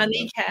cracked my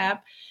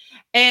kneecap.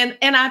 And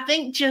I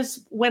think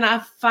just when I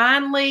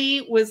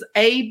finally was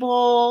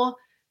able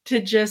to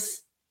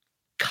just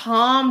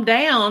calm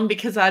down,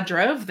 because I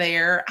drove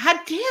there,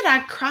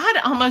 I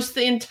cried almost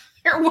the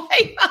entire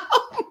way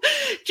home,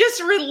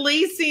 just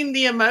releasing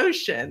the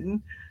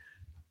emotion.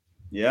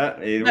 Yeah,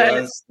 it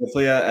was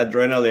definitely an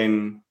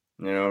adrenaline,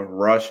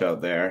 rush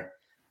out there.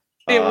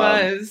 It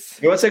was.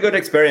 It was a good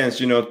experience,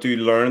 to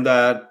learn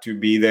that, to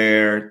be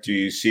there,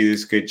 to see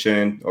this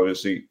kitchen,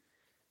 obviously,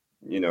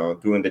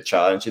 doing the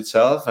challenge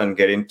itself and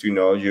getting to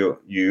know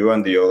you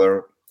and the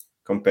other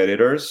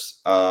competitors.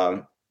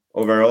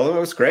 Overall, it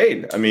was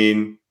great.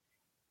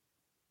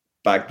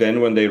 Back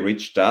then when they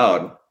reached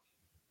out,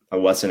 I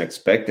wasn't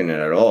expecting it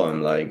at all.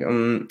 I'm like,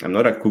 I'm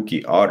not a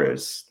cookie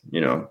artist,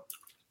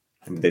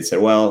 And they said,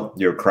 well,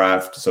 your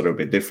craft is a little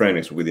bit different.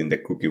 It's within the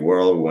cookie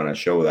world. We want to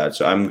show that.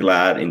 So I'm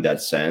glad in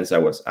that sense I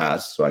was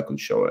asked so I could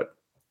show it.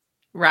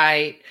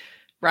 Right.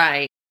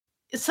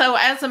 So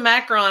as a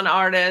macaron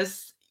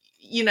artist,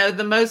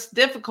 the most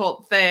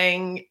difficult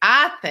thing,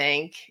 I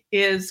think,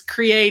 is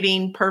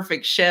creating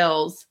perfect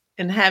shells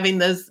and having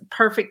those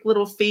perfect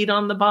little feet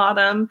on the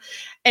bottom.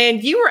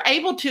 And you were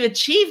able to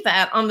achieve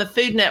that on the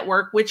Food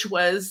Network, which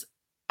was,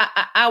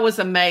 I was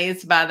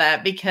amazed by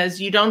that, because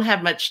you don't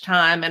have much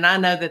time. And I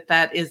know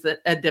that is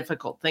a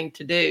difficult thing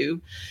to do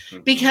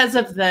because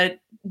of the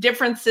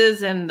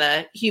differences in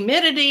the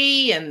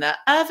humidity and the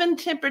oven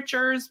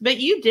temperatures, but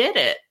you did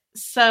it.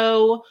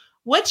 So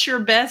what's your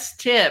best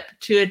tip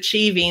to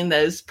achieving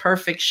those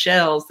perfect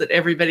shells that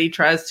everybody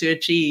tries to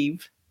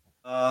achieve?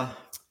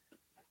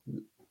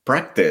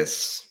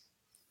 Practice.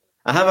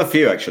 I have a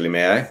few, actually.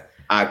 May I?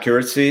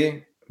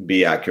 Accuracy.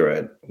 Be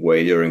accurate.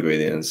 Weigh your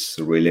ingredients.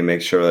 Really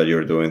make sure that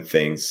you're doing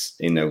things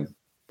in a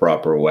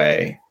proper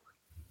way.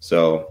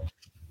 So,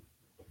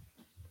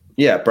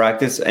 yeah,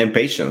 practice and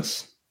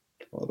patience.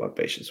 All about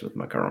patience with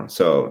macaron.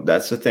 So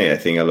that's the thing. I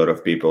think a lot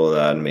of people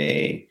that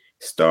may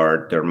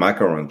start their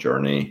macaron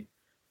journey,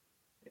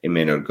 it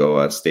may not go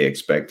as they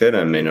expected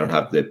and may not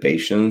have the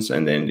patience,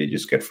 and then they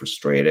just get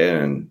frustrated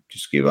and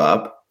just give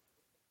up.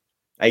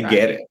 I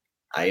get it.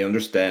 I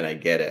understand. I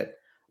get it.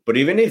 But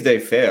even if they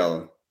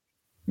fail,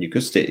 you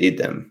could still eat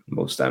them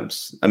most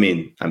times.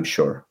 I'm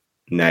sure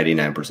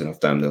 99% of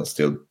them they'll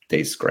still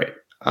taste great.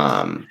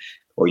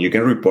 Or you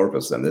can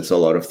repurpose them. There's a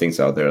lot of things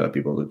out there that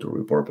people do to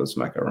repurpose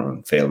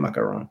macaron, failed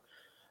macaron.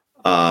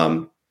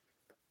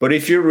 But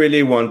if you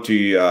really want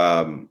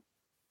to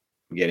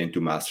get into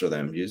master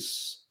them,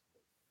 just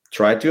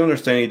try to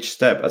understand each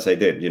step, as I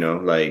did,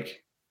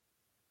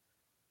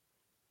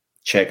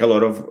 check a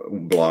lot of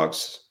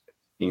blogs,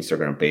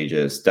 Instagram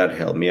pages. That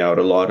helped me out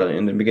a lot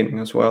in the beginning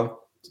as well.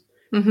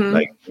 Mm-hmm.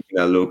 Like,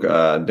 look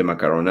at the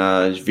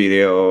macaronage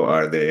video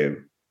or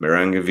the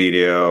meringue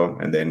video,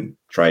 and then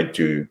try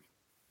to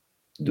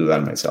do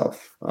that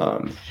myself.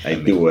 I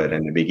do it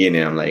in the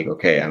beginning. I'm like,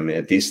 okay, I'm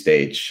at this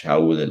stage.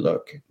 How will it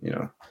look?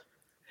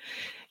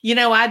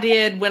 I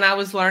did when I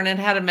was learning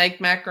how to make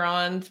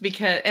macarons,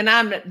 and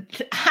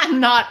I'm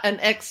not an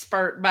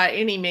expert by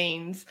any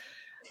means,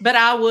 but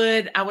I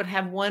would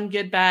have one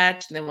good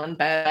batch and then one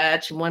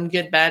batch and one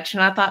good batch.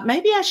 And I thought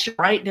maybe I should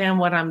write down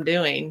what I'm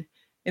doing.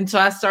 And so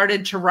I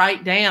started to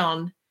write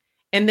down,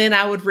 and then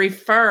I would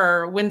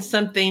refer when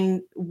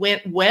something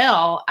went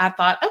well. I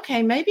thought,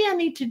 okay, maybe I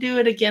need to do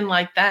it again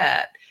like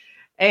that.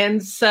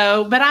 And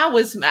so, but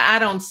I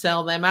don't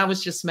sell them. I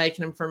was just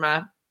making them for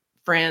my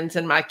friends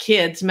and my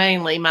kids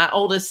mainly. My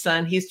oldest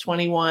son, he's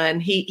 21.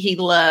 He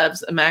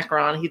loves a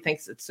macaron. He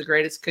thinks it's the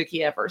greatest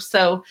cookie ever.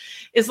 So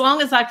as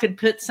long as I could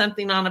put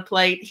something on a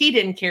plate, he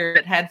didn't care if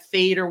it had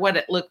feet or what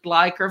it looked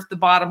like or if the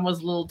bottom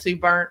was a little too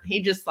burnt.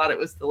 He just thought it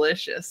was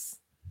delicious.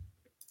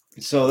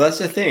 So that's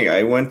the thing.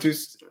 I went to,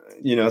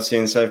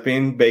 since I've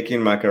been baking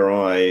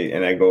macaron,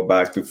 and I go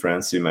back to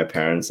France to my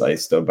parents, I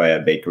stop by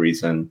at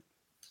bakeries and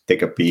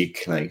take a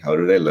peek, like, how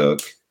do they look?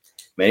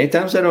 Many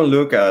times they don't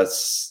look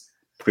as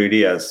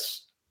pretty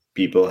as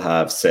people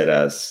have set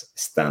as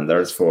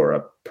standards for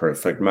a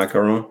perfect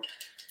macaron.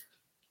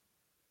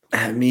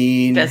 I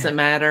mean, doesn't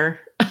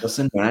matter.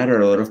 Doesn't matter.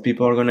 A lot of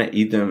people are gonna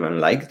eat them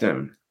and like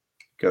them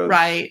because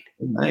right.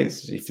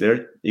 Nice. If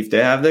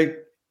they have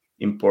the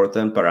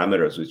important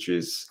parameters, which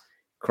is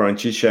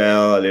crunchy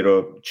shell, a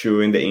little chew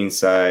in the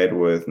inside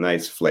with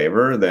nice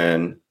flavor,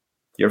 then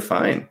you're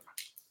fine.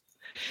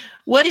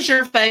 What is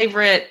your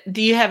favorite?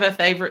 Do you have a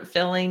favorite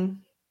filling?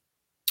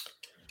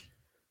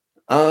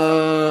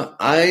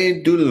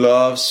 I do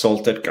love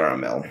salted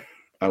caramel.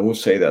 I will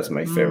say that's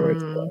my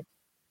favorite.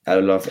 I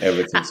love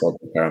everything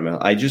salted caramel.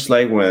 I just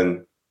like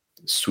when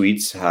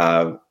sweets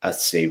have a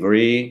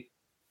savory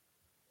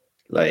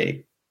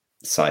like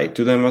side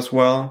to them as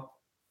well.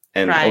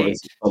 And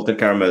obviously salted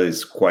caramel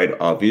is quite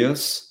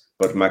obvious,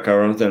 but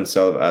macarons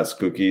themselves as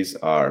cookies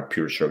are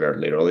pure sugar,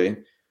 literally.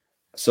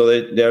 So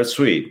they're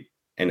sweet,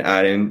 and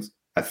adding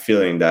a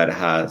filling that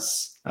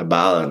has a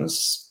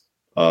balance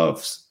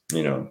of,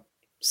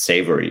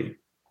 savory,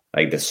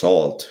 like the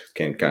salt,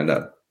 can kind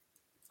of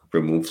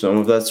remove some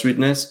of that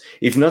sweetness.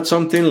 If not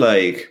something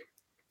like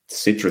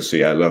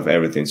citrusy, I love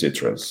everything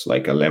citrus,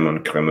 like a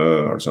lemon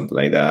cremeux or something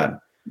like that.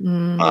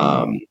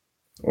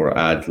 Or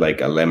add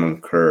like a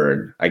lemon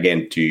curd,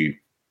 again, to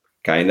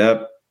kind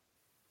of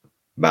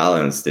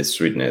balance the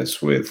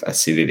sweetness with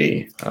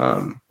acidity.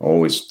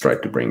 Always try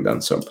to bring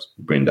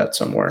that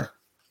somewhere.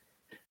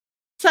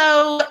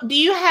 So do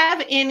you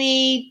have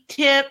any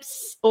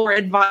tips or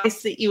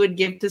advice that you would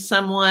give to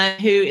someone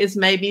who is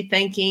maybe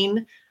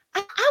thinking,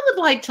 I would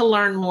like to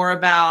learn more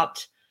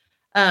about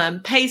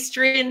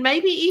pastry and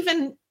maybe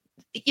even,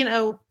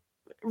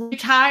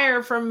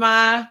 retire from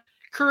my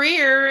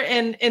career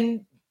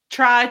and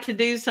try to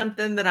do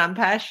something that I'm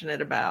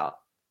passionate about?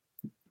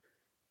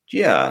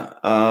 Yeah.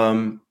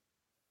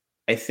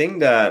 I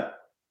think that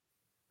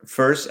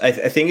first, I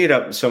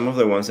think some of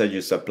the ones that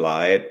just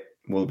applied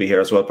will be here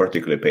as well,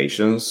 particularly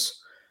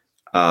patience.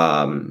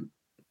 Number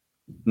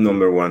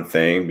one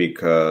thing,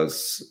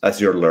 because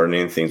as you're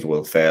learning, things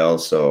will fail.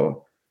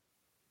 So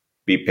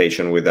be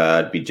patient with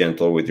that. Be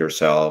gentle with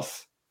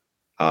yourself.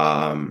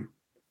 Don't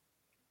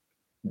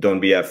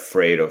be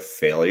afraid of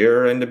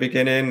failure in the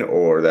beginning,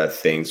 or that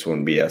things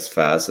won't be as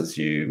fast as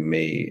you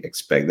may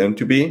expect them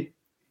to be.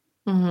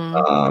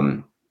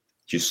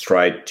 Just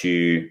try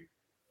to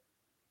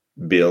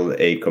build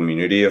a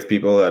community of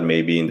people that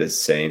may be in the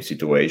same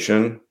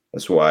situation.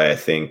 That's why I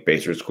think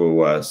pastry school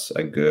was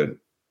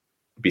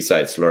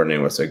besides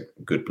learning, was a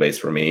good place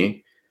for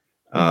me.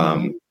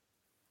 And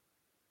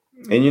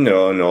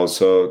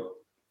also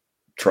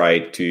try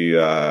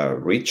to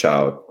reach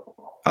out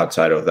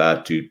outside of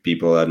that to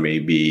people that may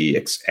be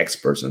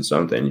experts in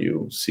something.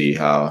 You'll see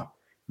how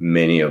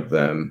many of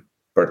them,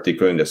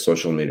 particularly in the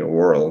social media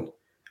world,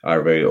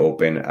 are very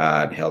open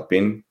at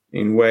helping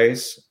in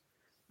ways.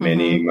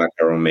 Many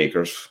macaron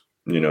makers,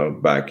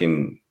 back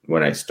in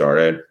when I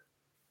started,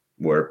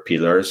 were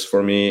pillars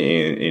for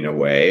me in a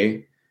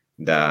way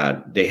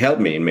that they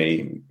helped me in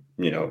many,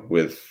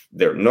 with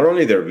their, not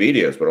only their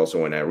videos, but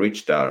also when I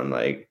reached out, I'm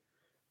like,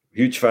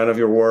 huge fan of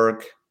your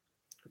work.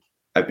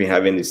 I've been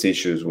having these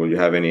issues. Will you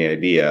have any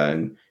idea?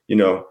 And,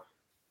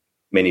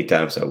 many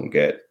times I will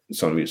get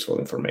some useful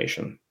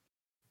information.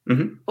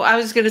 Well, I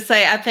was going to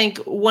say, I think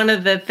one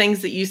of the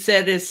things that you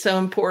said is so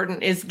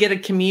important is get a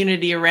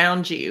community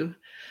around you,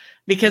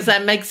 because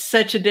that makes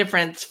such a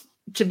difference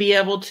to be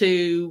able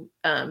to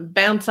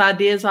bounce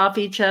ideas off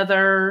each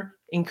other,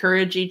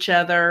 encourage each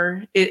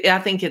other. I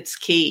think it's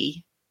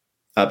key.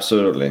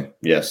 Absolutely.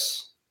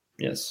 Yes.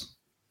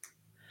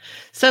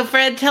 So,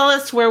 Fred, tell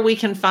us where we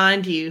can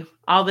find you,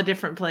 all the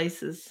different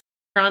places.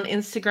 On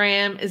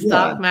Instagram is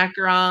Doc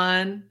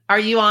Macaron. Are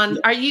you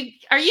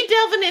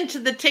delving into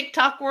the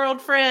TikTok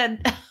world,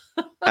 Fred?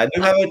 I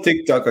do have a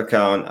TikTok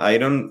account.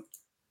 I'm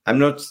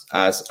not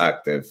as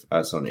active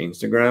as on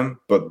Instagram,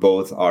 but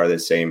both are the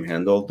same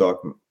handle,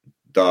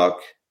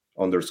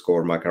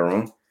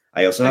 Doc_Macaron.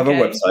 I also have a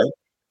website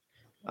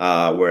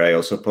where I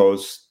also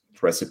post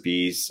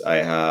recipes. I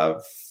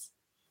have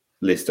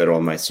listed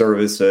all my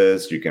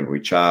services. You can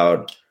reach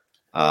out.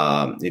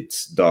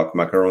 It's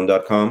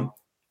docmacaron.com.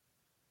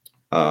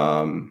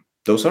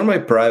 Those are my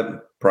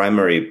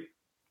primary,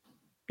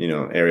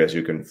 areas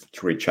you can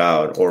reach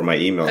out, or my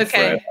email,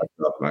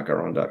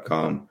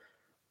 fred@docmacaron.com.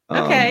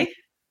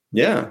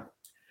 Yeah.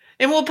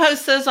 And we'll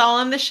post those all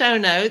in the show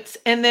notes.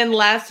 And then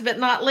last but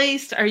not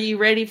least, are you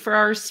ready for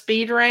our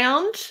speed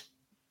round?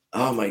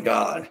 Oh my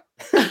God.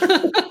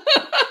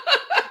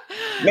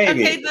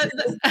 Maybe. Okay.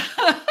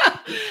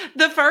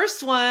 The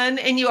first one,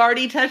 and you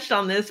already touched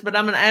on this, but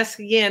I'm going to ask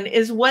again,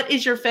 is what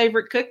is your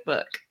favorite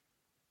cookbook?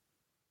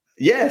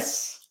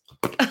 Yes,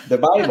 the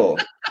Bible.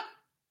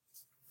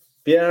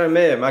 Pierre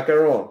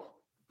Macaron.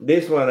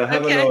 This one, I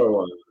have Okay. another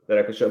one that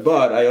I could show.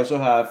 But I also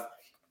have,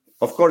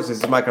 of course,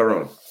 it's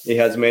macaron. It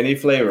has many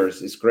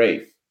flavors. It's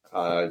great.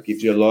 It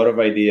gives you a lot of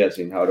ideas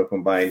in how to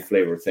combine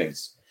flavor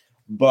things.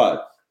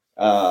 But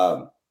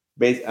a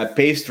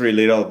pastry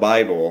little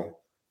Bible.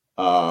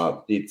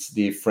 It's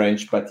the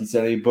French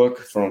patisserie book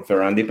from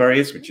Ferrand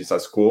Paris, which is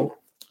at school.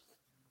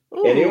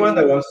 Ooh. Anyone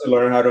that wants to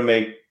learn how to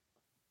make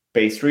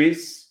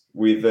pastries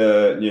with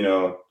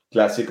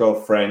classical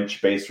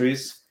French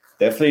pastries,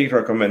 definitely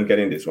recommend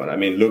getting this one. I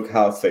mean, look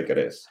how thick it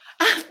is.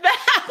 I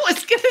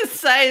was going to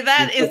say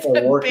that It's is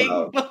like a big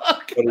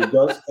book. But it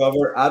does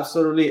cover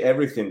absolutely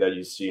everything that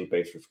you see in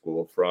pastry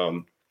school,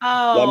 from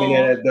Oh,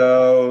 laminated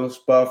doughs,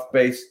 puff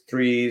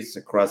pastries,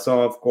 croissant,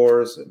 of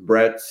course,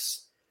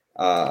 breads,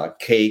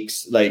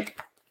 cakes, like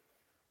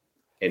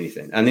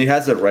anything. And it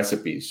has the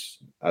recipes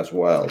as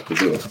well to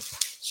do.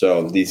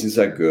 So this is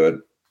a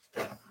good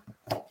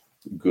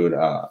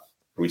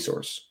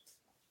resource.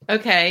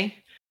 okay.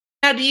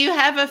 Now, do you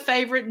have a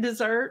favorite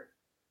dessert?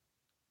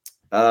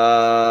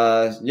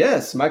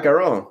 Yes,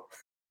 macaron.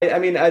 I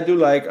mean, I do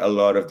like a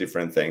lot of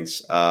different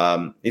things.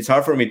 It's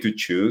hard for me to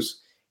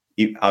choose,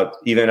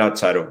 even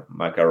outside of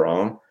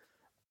macaron.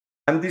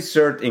 I'm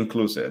dessert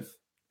inclusive.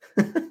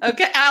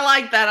 Okay, I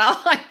like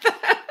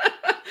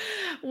that.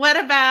 What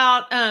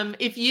about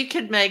if you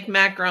could make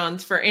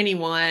macarons for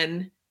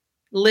anyone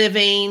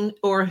living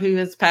or who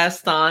has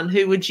passed on,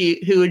 who would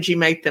you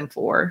make them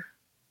for?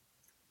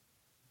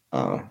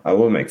 I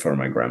will make for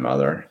my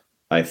grandmother.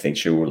 I think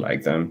she would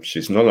like them.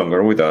 She's no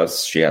longer with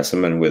us. She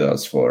hasn't been with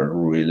us for a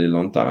really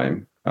long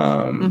time.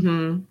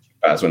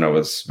 She passed when I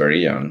was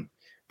very young,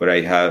 but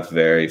I have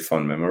very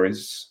fond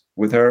memories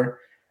with her.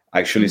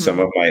 Actually, some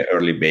of my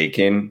early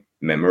baking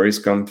memories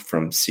come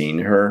from seeing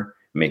her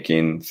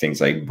making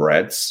things like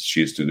breads.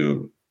 She used to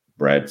do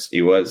breads.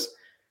 It was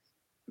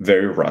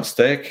very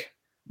rustic,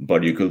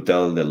 but you could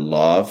tell the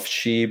love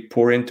she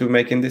poured into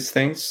making these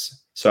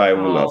things. So I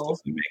would love to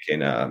be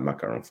making a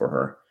macaron for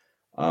her.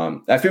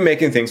 I've been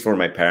making things for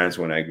my parents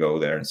when I go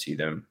there and see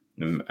them.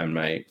 And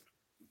my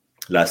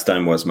last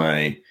time was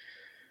what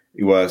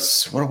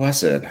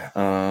was it?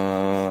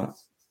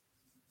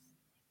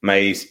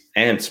 My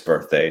aunt's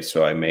birthday.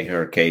 So I made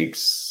her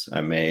cakes.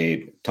 I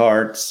made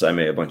tarts. I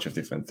made a bunch of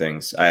different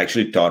things. I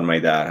actually taught my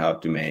dad how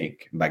to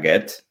make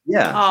baguette.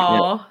 Yeah.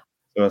 Oh,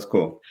 so that's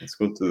cool. It's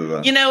cool to do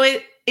that. You know,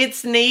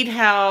 it's neat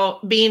how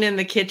being in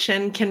the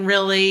kitchen can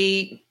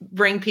really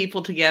bring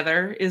people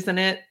together, isn't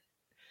it?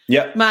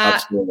 Yeah,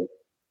 absolutely.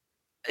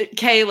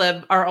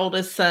 Caleb, our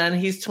oldest son,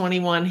 he's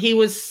 21. He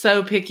was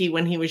so picky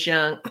when he was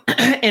young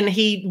and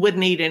he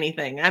wouldn't eat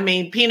anything. I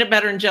mean, peanut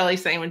butter and jelly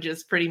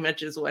sandwiches pretty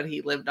much is what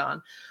he lived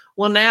on.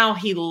 Well, now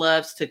he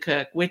loves to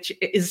cook, which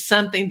is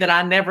something that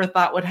I never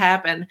thought would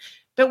happen.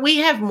 But we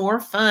have more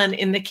fun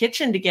in the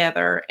kitchen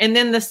together. And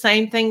then the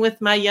same thing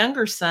with my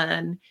younger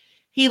son.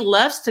 He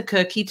loves to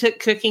cook. He took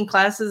cooking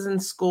classes in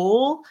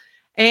school.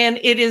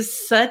 And it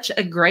is such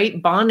a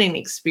great bonding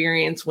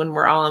experience when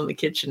we're all in the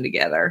kitchen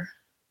together.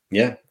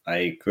 Yeah,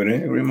 I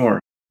couldn't agree more.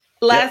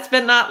 Last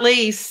but not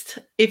least,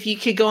 if you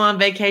could go on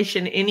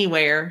vacation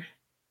anywhere,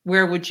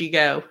 where would you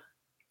go?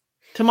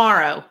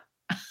 Tomorrow.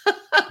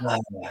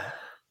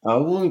 I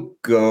will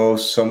go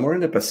somewhere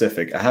in the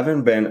Pacific. I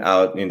haven't been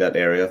out in that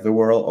area of the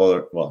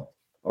world,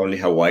 only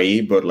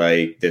Hawaii, but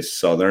like the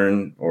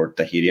southern or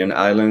Tahitian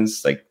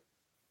islands, like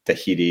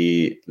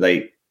Tahiti,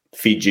 like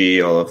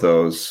Fiji, all of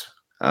those.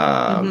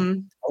 How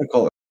do you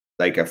call it?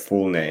 Like a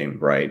full name,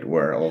 right?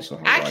 Where also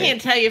Hawaii. I can't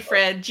tell you,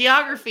 Fred.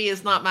 Geography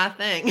is not my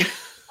thing.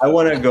 I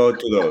want to go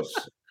to those.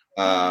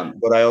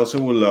 But I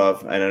also would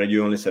love, I know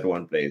you only said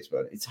one place,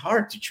 but it's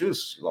hard to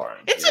choose,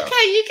 Lauren. It's okay.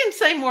 You can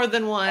say more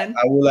than one.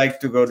 I would like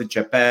to go to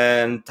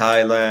Japan,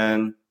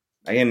 Thailand.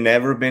 I have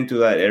never been to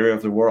that area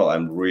of the world.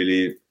 I'm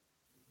really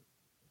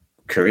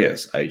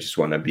curious. I just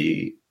want to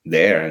be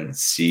there and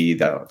see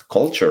the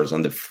cultures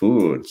and the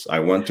foods.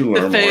 I want to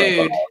learn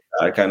more about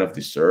that kind of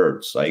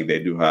desserts. Like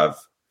they do have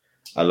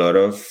a lot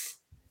of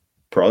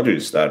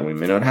produce that we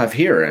may not have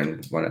here,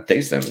 and want to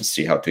taste them and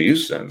see how to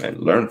use them and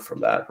learn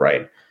from that.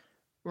 Right.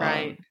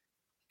 I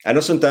know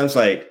sometimes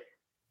like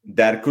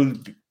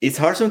it's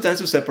hard sometimes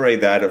to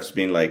separate that as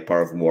being like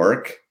part of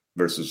work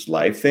versus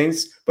life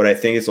things, but I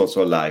think it's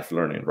also life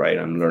learning, right?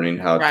 I'm learning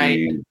how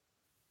to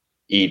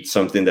eat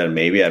something that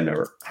maybe I've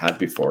never had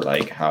before.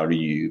 Like, how do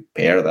you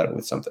pair that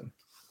with something?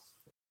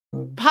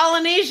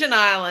 Polynesian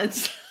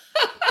Islands.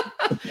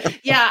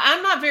 Yeah,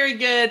 I'm not very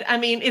good. I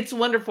mean, it's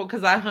wonderful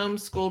because I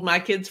homeschooled my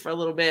kids for a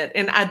little bit,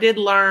 and I did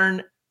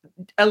learn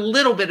a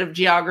little bit of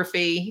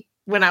geography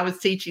when I was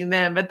teaching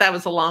them, but that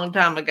was a long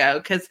time ago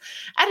because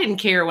I didn't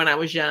care when I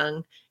was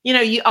young. You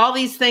know, all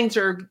these things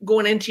are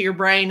going into your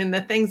brain, and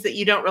the things that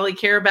you don't really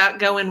care about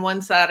go in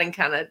one side and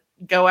kind of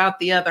go out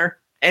the other.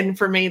 And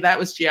for me, that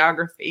was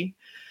geography.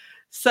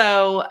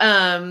 So,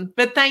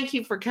 but thank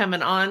you for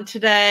coming on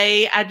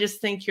today. I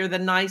just think you're the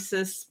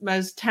nicest,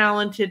 most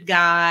talented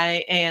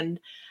guy. And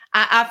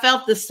I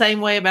felt the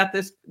same way about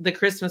the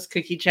Christmas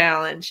Cookie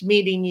Challenge.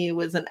 Meeting you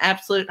was an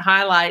absolute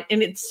highlight.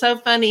 And it's so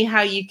funny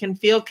how you can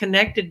feel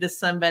connected to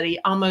somebody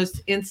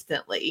almost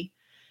instantly.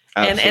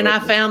 And I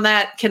found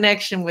that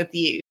connection with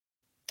you.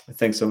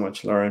 Thanks so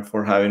much, Lauren,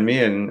 for having me,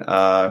 and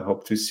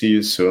hope to see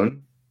you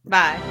soon.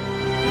 Bye.